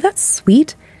said, "Oh, that's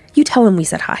sweet. You tell him we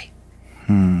said hi."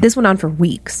 This went on for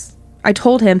weeks. I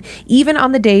told him even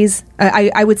on the days,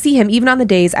 I would see him even on the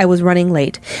days I was running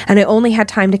late, and I only had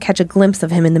time to catch a glimpse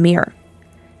of him in the mirror.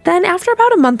 Then, after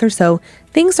about a month or so,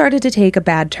 things started to take a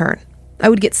bad turn. I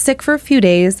would get sick for a few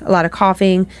days, a lot of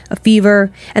coughing, a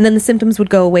fever, and then the symptoms would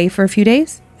go away for a few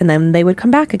days, and then they would come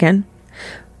back again.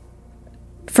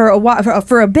 For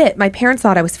a bit, my parents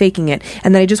thought I was faking it,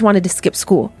 and that I just wanted to skip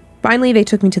school. Finally, they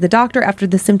took me to the doctor after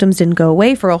the symptoms didn't go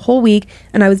away for a whole week,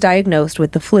 and I was diagnosed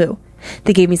with the flu.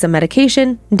 They gave me some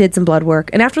medication and did some blood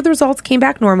work, and after the results came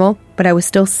back normal, but I was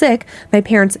still sick, my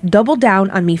parents doubled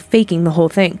down on me faking the whole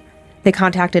thing. They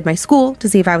contacted my school to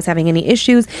see if I was having any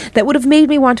issues that would have made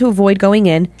me want to avoid going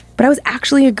in, but I was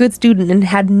actually a good student and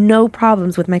had no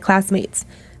problems with my classmates.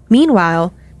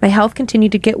 Meanwhile, my health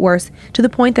continued to get worse to the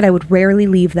point that I would rarely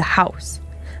leave the house.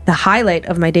 The highlight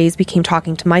of my days became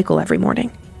talking to Michael every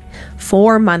morning.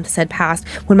 4 months had passed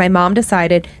when my mom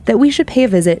decided that we should pay a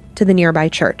visit to the nearby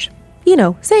church. You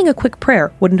know, saying a quick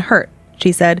prayer wouldn't hurt,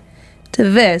 she said. To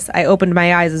this, I opened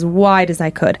my eyes as wide as I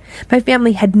could. My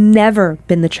family had never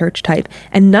been the church type,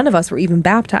 and none of us were even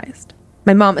baptized.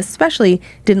 My mom especially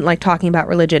didn't like talking about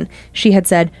religion. She had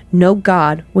said no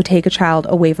God would take a child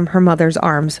away from her mother's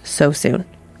arms so soon.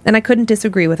 And I couldn't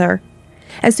disagree with her.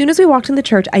 As soon as we walked in the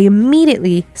church, I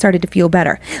immediately started to feel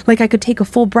better, like I could take a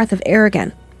full breath of air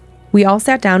again. We all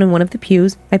sat down in one of the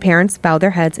pews. My parents bowed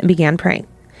their heads and began praying.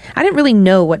 I didn't really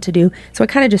know what to do, so I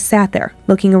kind of just sat there,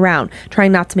 looking around,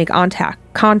 trying not to make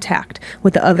contact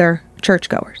with the other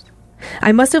churchgoers.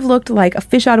 I must have looked like a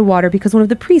fish out of water because one of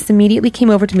the priests immediately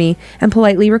came over to me and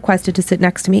politely requested to sit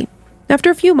next to me. After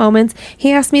a few moments,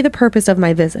 he asked me the purpose of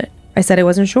my visit. I said I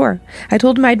wasn't sure. I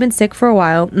told him I'd been sick for a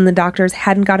while and the doctors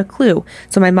hadn't got a clue,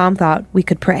 so my mom thought we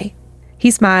could pray.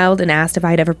 He smiled and asked if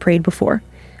I'd ever prayed before.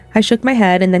 I shook my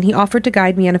head, and then he offered to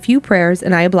guide me on a few prayers,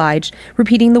 and I obliged,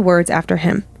 repeating the words after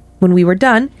him. When we were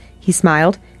done, he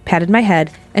smiled, patted my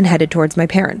head, and headed towards my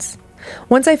parents.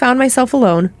 Once I found myself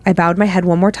alone, I bowed my head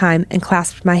one more time and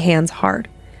clasped my hands hard.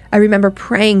 I remember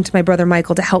praying to my brother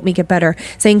Michael to help me get better,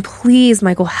 saying, "Please,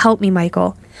 Michael, help me,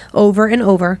 Michael," over and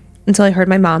over until I heard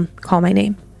my mom call my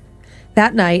name.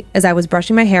 That night, as I was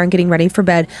brushing my hair and getting ready for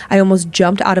bed, I almost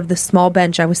jumped out of the small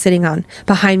bench I was sitting on.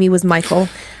 Behind me was Michael.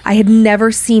 I had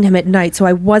never seen him at night, so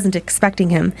I wasn't expecting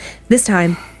him. This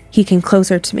time, he came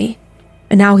closer to me.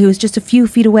 And now he was just a few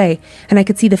feet away, and I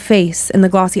could see the face and the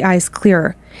glossy eyes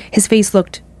clearer. His face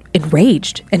looked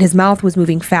enraged, and his mouth was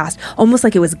moving fast, almost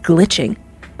like it was glitching.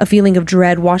 A feeling of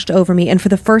dread washed over me, and for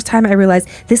the first time I realized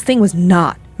this thing was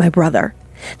not my brother.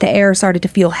 The air started to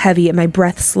feel heavy, and my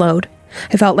breath slowed.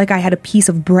 I felt like I had a piece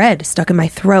of bread stuck in my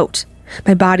throat.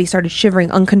 My body started shivering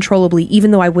uncontrollably,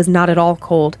 even though I was not at all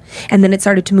cold. And then it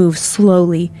started to move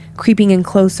slowly, creeping in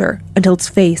closer, until its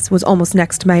face was almost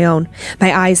next to my own,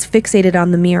 my eyes fixated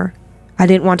on the mirror. I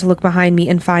didn't want to look behind me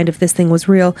and find if this thing was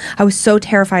real. I was so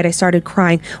terrified I started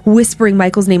crying, whispering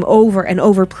Michael's name over and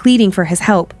over, pleading for his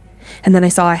help. And then I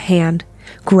saw a hand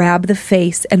grab the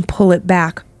face and pull it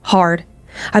back, hard.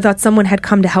 I thought someone had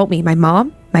come to help me. My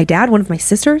mom? My dad? One of my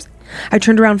sisters? I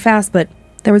turned around fast, but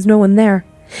there was no one there.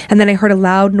 And then I heard a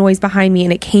loud noise behind me,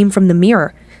 and it came from the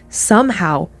mirror.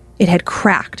 Somehow, it had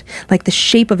cracked, like the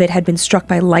shape of it had been struck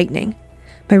by lightning.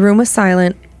 My room was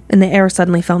silent, and the air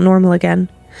suddenly felt normal again.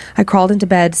 I crawled into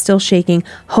bed, still shaking,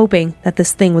 hoping that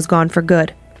this thing was gone for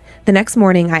good. The next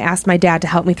morning, I asked my dad to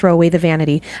help me throw away the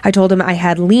vanity. I told him I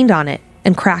had leaned on it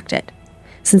and cracked it.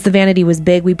 Since the vanity was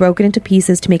big, we broke it into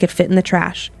pieces to make it fit in the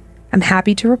trash. I'm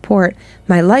happy to report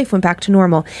my life went back to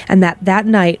normal, and that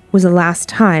night was the last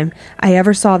time I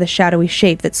ever saw the shadowy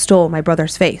shape that stole my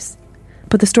brother's face.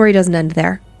 But the story doesn't end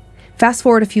there. Fast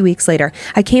forward a few weeks later,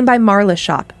 I came by Marla's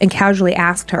shop and casually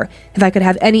asked her if I could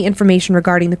have any information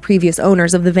regarding the previous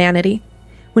owners of the vanity.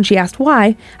 When she asked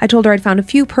why, I told her I'd found a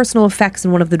few personal effects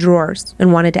in one of the drawers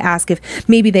and wanted to ask if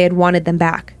maybe they had wanted them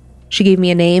back. She gave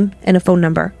me a name and a phone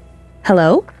number.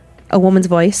 Hello? A woman's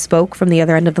voice spoke from the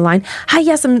other end of the line. Hi,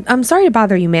 yes, I'm sorry to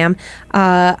bother you, ma'am.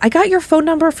 I got your phone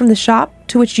number from the shop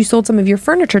to which you sold some of your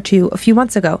furniture to a few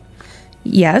months ago.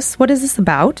 Yes, what is this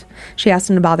about? She asked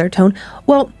in a bothered tone.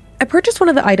 Well, I purchased one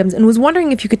of the items and was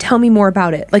wondering if you could tell me more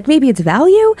about it. Like maybe its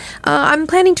value? I'm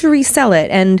planning to resell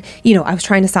it and, I was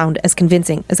trying to sound as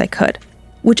convincing as I could.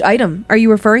 Which item are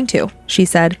you referring to? She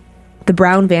said. The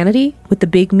brown vanity with the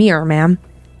big mirror, ma'am.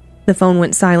 The phone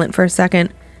went silent for a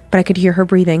second, but I could hear her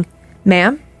breathing.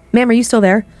 Ma'am? Ma'am, are you still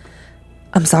there?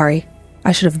 I'm sorry.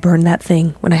 I should have burned that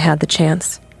thing when I had the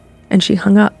chance. And she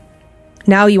hung up.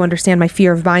 Now you understand my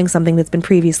fear of buying something that's been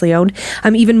previously owned.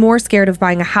 I'm even more scared of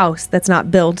buying a house that's not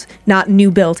new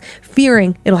built,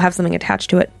 fearing it'll have something attached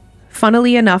to it.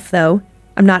 Funnily enough, though,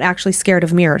 I'm not actually scared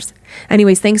of mirrors.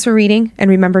 Anyways, thanks for reading,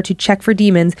 and remember to check for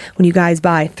demons when you guys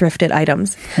buy thrifted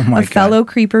items. Oh my A fellow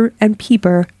creeper and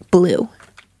peeper, Blue.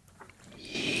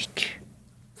 Eek.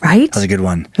 Right? That's a good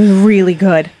one. Really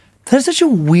good. That's such a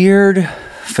weird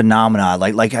phenomena.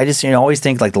 Like I just always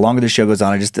think like the longer the show goes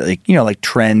on, I just like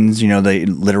trends, the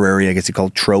literary, I guess you call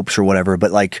tropes or whatever.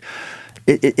 But like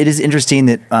it is interesting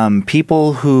that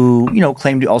people who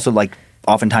claim to also like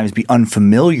oftentimes be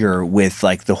unfamiliar with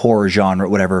like the horror genre or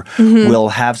whatever will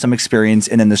have some experience,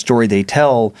 and then the story they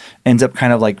tell ends up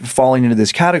kind of like falling into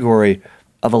this category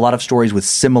of a lot of stories with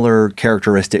similar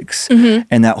characteristics.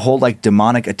 And that whole like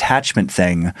demonic attachment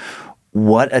thing,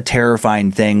 what a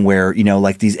terrifying thing where,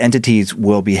 like these entities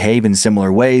will behave in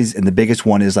similar ways. And the biggest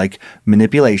one is like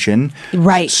manipulation.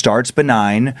 Right. Starts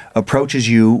benign, approaches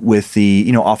you with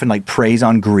the, often like preys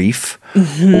on grief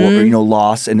or,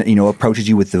 loss, and, approaches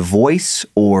you with the voice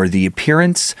or the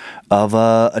appearance of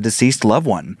a deceased loved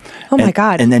one. Oh my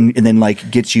God. And then like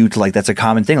gets you to like, that's a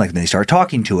common thing. Like they start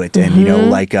talking to it and, feel They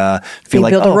like,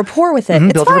 build a rapport with it.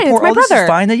 It's build a fine. rapport. It's my This is brother.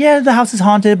 fine. The house is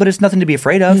haunted, but it's nothing to be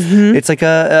afraid of. It's like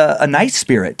a nice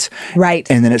spirit. Right.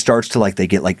 And then it starts to like, they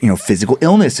get like, physical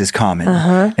illness is common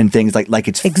and things like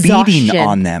it's Exhaustion. feeding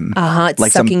on them. It's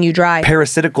like sucking some you dry.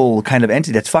 parasitical kind of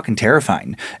entity that's fucking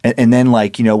terrifying. And then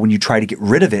like, when you try to get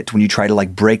rid of it, when you try to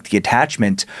like break the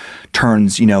attachment,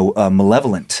 turns,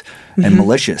 malevolent and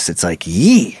malicious. It's like,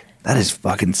 yee, that is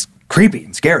fucking creepy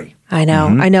and scary. I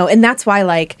know. And that's why,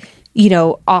 like,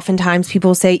 oftentimes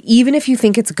people say, even if you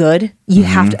think it's good, you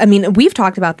have to, we've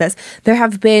talked about this. There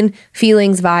have been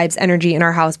feelings, vibes, energy in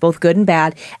our house, both good and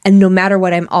bad. And no matter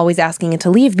what, I'm always asking it to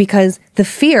leave because the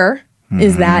fear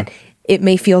is that it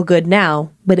may feel good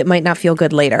now, but it might not feel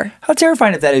good later. How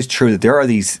terrifying if that is true, that there are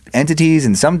these entities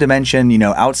in some dimension,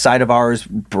 outside of ours,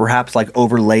 perhaps like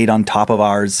overlaid on top of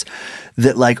ours,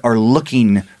 that like are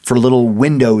looking for little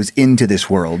windows into this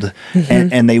world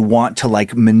and they want to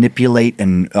like manipulate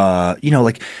and, not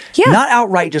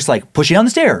outright just like push you down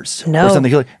the stairs No. or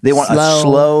something. They want a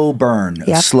slow burn,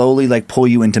 Yep. slowly like pull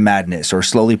you into madness or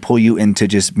slowly pull you into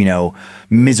just,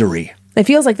 misery. It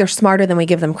feels like they're smarter than we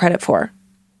give them credit for.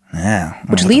 Yeah.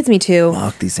 Which leads me to,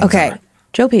 fuck these things okay, are.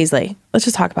 Joe Paisley. Let's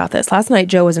just talk about this. Last night,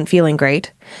 Joe wasn't feeling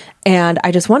great. And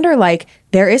I just wonder, like,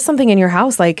 there is something in your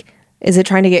house, like, is it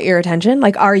trying to get your attention?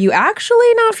 Like, are you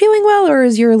actually not feeling well, or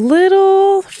is your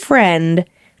little friend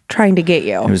trying to get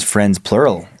you? It was friends,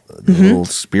 plural, the little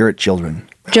spirit children.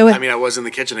 Joe, I was in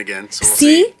the kitchen again, so we'll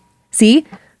see. See?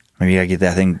 Maybe I get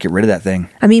rid of that thing.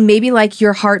 Maybe, like,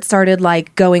 your heart started,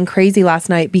 like, going crazy last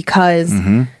night because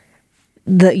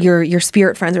your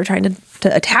spirit friends are trying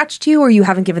to attach to you, or you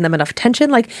haven't given them enough attention.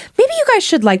 Like, maybe you guys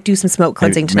should like do some smoke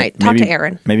cleansing tonight. Talk to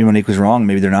Aaron. Maybe Monique was wrong.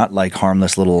 Maybe they're not like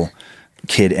harmless little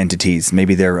kid entities.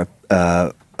 Maybe they're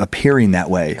appearing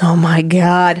that way. Oh my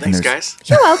God. Thanks, guys.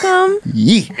 You're welcome.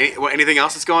 Yee. Anything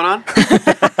else that's going on?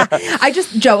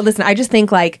 Joe, listen, I just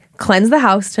think like cleanse the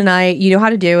house tonight. You know how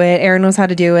to do it. Aaron knows how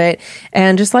to do it.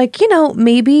 And just like,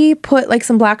 maybe put like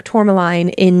some black tourmaline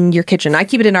in your kitchen. I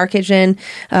keep it in our kitchen.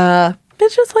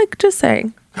 It's just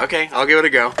saying. Okay, I'll give it a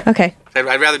go. Okay.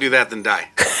 I'd rather do that than die.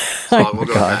 So we'll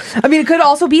go with that. It could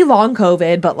also be long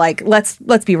COVID, but like, let's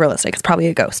be realistic. It's probably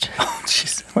a ghost.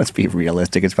 Jeez, let's be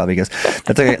realistic. It's probably a ghost.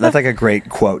 That's like a great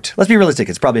quote. Let's be realistic.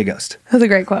 It's probably a ghost. That's a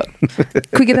great quote.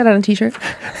 Can we get that on a t-shirt?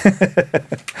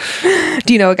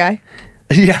 Do you know a guy?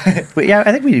 Yeah,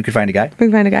 I think we could find a guy. We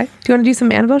can find a guy. Do you want to do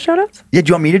some Annabelle shout-outs? Yeah, do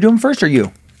you want me to do them first or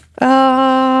you?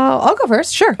 I'll go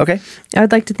first. Sure. Okay. I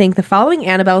would like to thank the following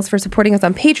Annabelles for supporting us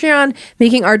on Patreon,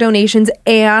 making our donations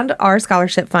and our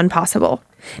scholarship fund possible.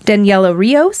 Daniela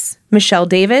Rios, Michelle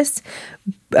Davis,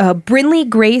 Brinley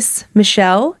Grace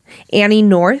Michelle, Annie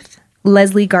North,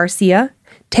 Leslie Garcia,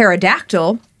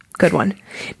 Pterodactyl, good one,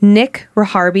 Nick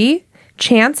Raharby,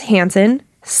 Chance Hansen,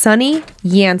 Sunny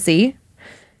Yancey,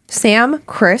 Sam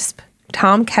Crisp,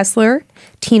 Tom Kessler,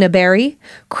 Tina Barry,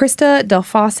 Krista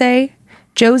Delfosse,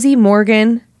 Josie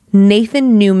Morgan,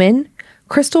 Nathan Newman,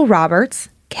 Crystal Roberts,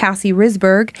 Cassie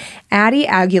Risberg, Addie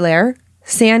Aguilar,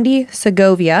 Sandy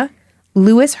Segovia,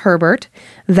 Lewis Herbert,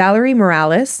 Valerie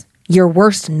Morales, Your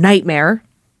Worst Nightmare,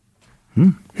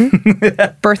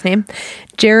 birth name,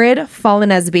 Jared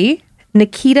Falanesby,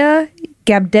 Nikita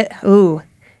Gabdeyev,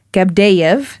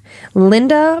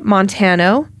 Linda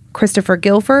Montano, Christopher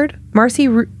Guilford, Marcy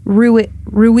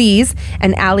Ruiz,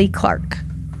 and Allie Clark.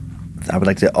 I would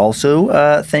like to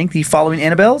also thank the following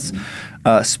Annabelles.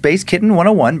 Space Kitten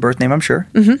 101, birth name, I'm sure.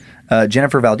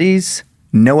 Jennifer Valdez,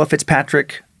 Noah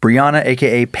Fitzpatrick, Brianna,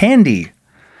 a.k.a. Pandy.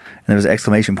 And there was an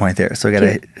exclamation point there. So I got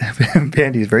a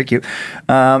Pandy is very cute.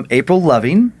 April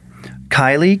Loving,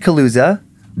 Kylie Kaluza,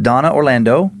 Donna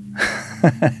Orlando.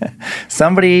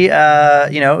 Somebody,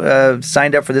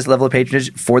 signed up for this level of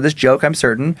patronage for this joke, I'm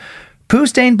certain. Poo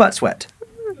Stain Butt Sweat.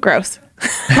 Gross.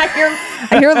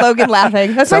 I hear Logan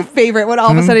laughing. That's my favorite when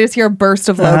all of a sudden I just hear a burst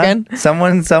of Logan.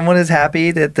 Someone is happy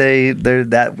that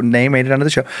that name made it onto the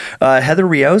show. Heather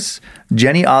Rios,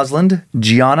 Jenny Osland,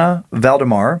 Gianna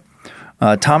Valdemar,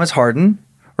 Thomas Harden,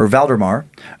 or Valdemar,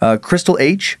 Crystal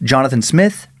H., Jonathan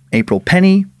Smith, April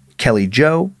Penny, Kelly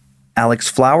Joe, Alex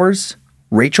Flowers,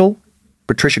 Rachel,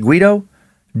 Patricia Guido,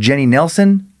 Jenny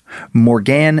Nelson,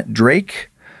 Morgan Drake,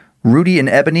 Rudy and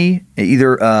Ebony,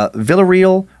 either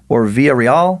Villarreal or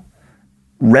Villarreal,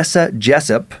 Ressa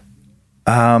Jessup,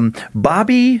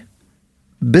 Bobby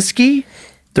Bisky.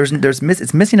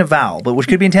 It's missing a vowel, but which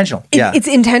could be intentional. It's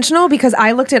intentional because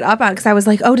I looked it up because I was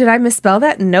like, oh, did I misspell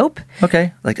that? Nope.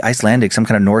 Okay, like Icelandic, some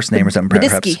kind of Norse name or something,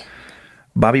 perhaps.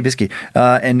 Bobby Bisky.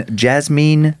 And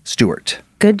Jasmine Stewart.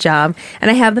 Good job. And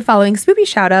I have the following spoopy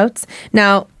shout outs.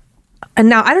 Now I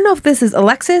don't know if this is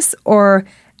Alexis or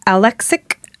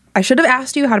Alexic. I should have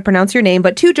asked you how to pronounce your name,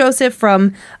 but to Joseph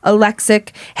from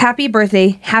Alexic, happy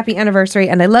birthday, happy anniversary,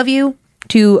 and I love you.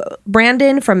 To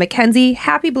Brandon from Mackenzie,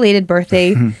 happy belated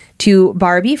birthday. To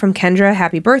Barbie from Kendra,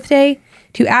 happy birthday.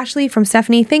 To Ashley from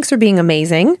Stephanie, thanks for being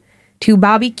amazing. To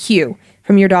Bobby Q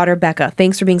from your daughter Becca,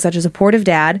 thanks for being such a supportive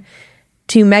dad.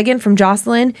 To Megan from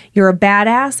Jocelyn, you're a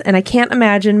badass, and I can't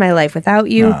imagine my life without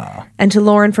you. Aww. And to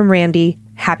Lauren from Randy,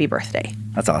 happy birthday.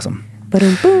 That's awesome.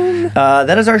 Boom, boom.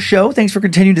 That is our show. Thanks for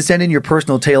continuing to send in your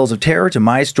personal tales of terror to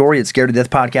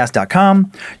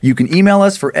mystory@scaredtodeathpodcast.com. You can email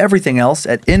us for everything else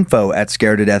at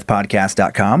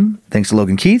info@scaredtodeathpodcast.com. Thanks to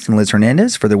Logan Keith and Liz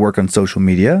Hernandez for their work on social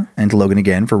media, and to Logan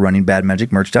again for running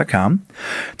badmagicmerch.com.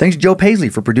 Thanks to Joe Paisley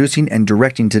for producing and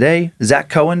directing today, Zach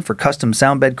Cohen for custom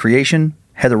sound bed creation,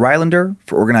 Heather Rylander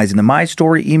for organizing the My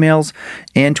Story emails,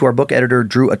 and to our book editor,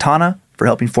 Drew Atana, for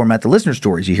helping format the listener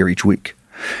stories you hear each week.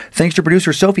 Thanks to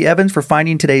producer Sophie Evans for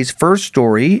finding today's first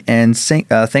story, and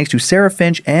thanks to Sarah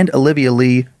Finch and Olivia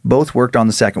Lee, both worked on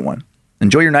the second one.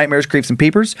 Enjoy your nightmares, creeps, and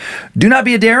peepers. Do not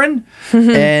be a Darren,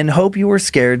 and hope you were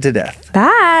scared to death.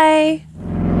 Bye.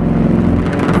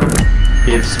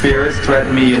 If spirits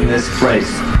threaten me in this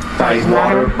place, fight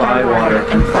water by water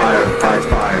and fire by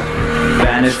fire.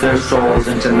 Banish their souls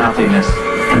into nothingness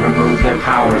and remove their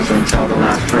powers until the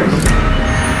last trace.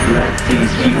 Let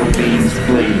these evil beings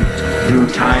flee through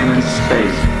time and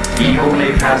space. Evil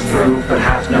may pass through, but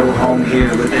has no home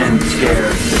here within,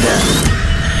 scared to death.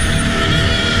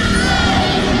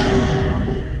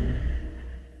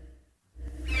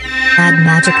 Bad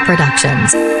Magic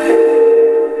Productions.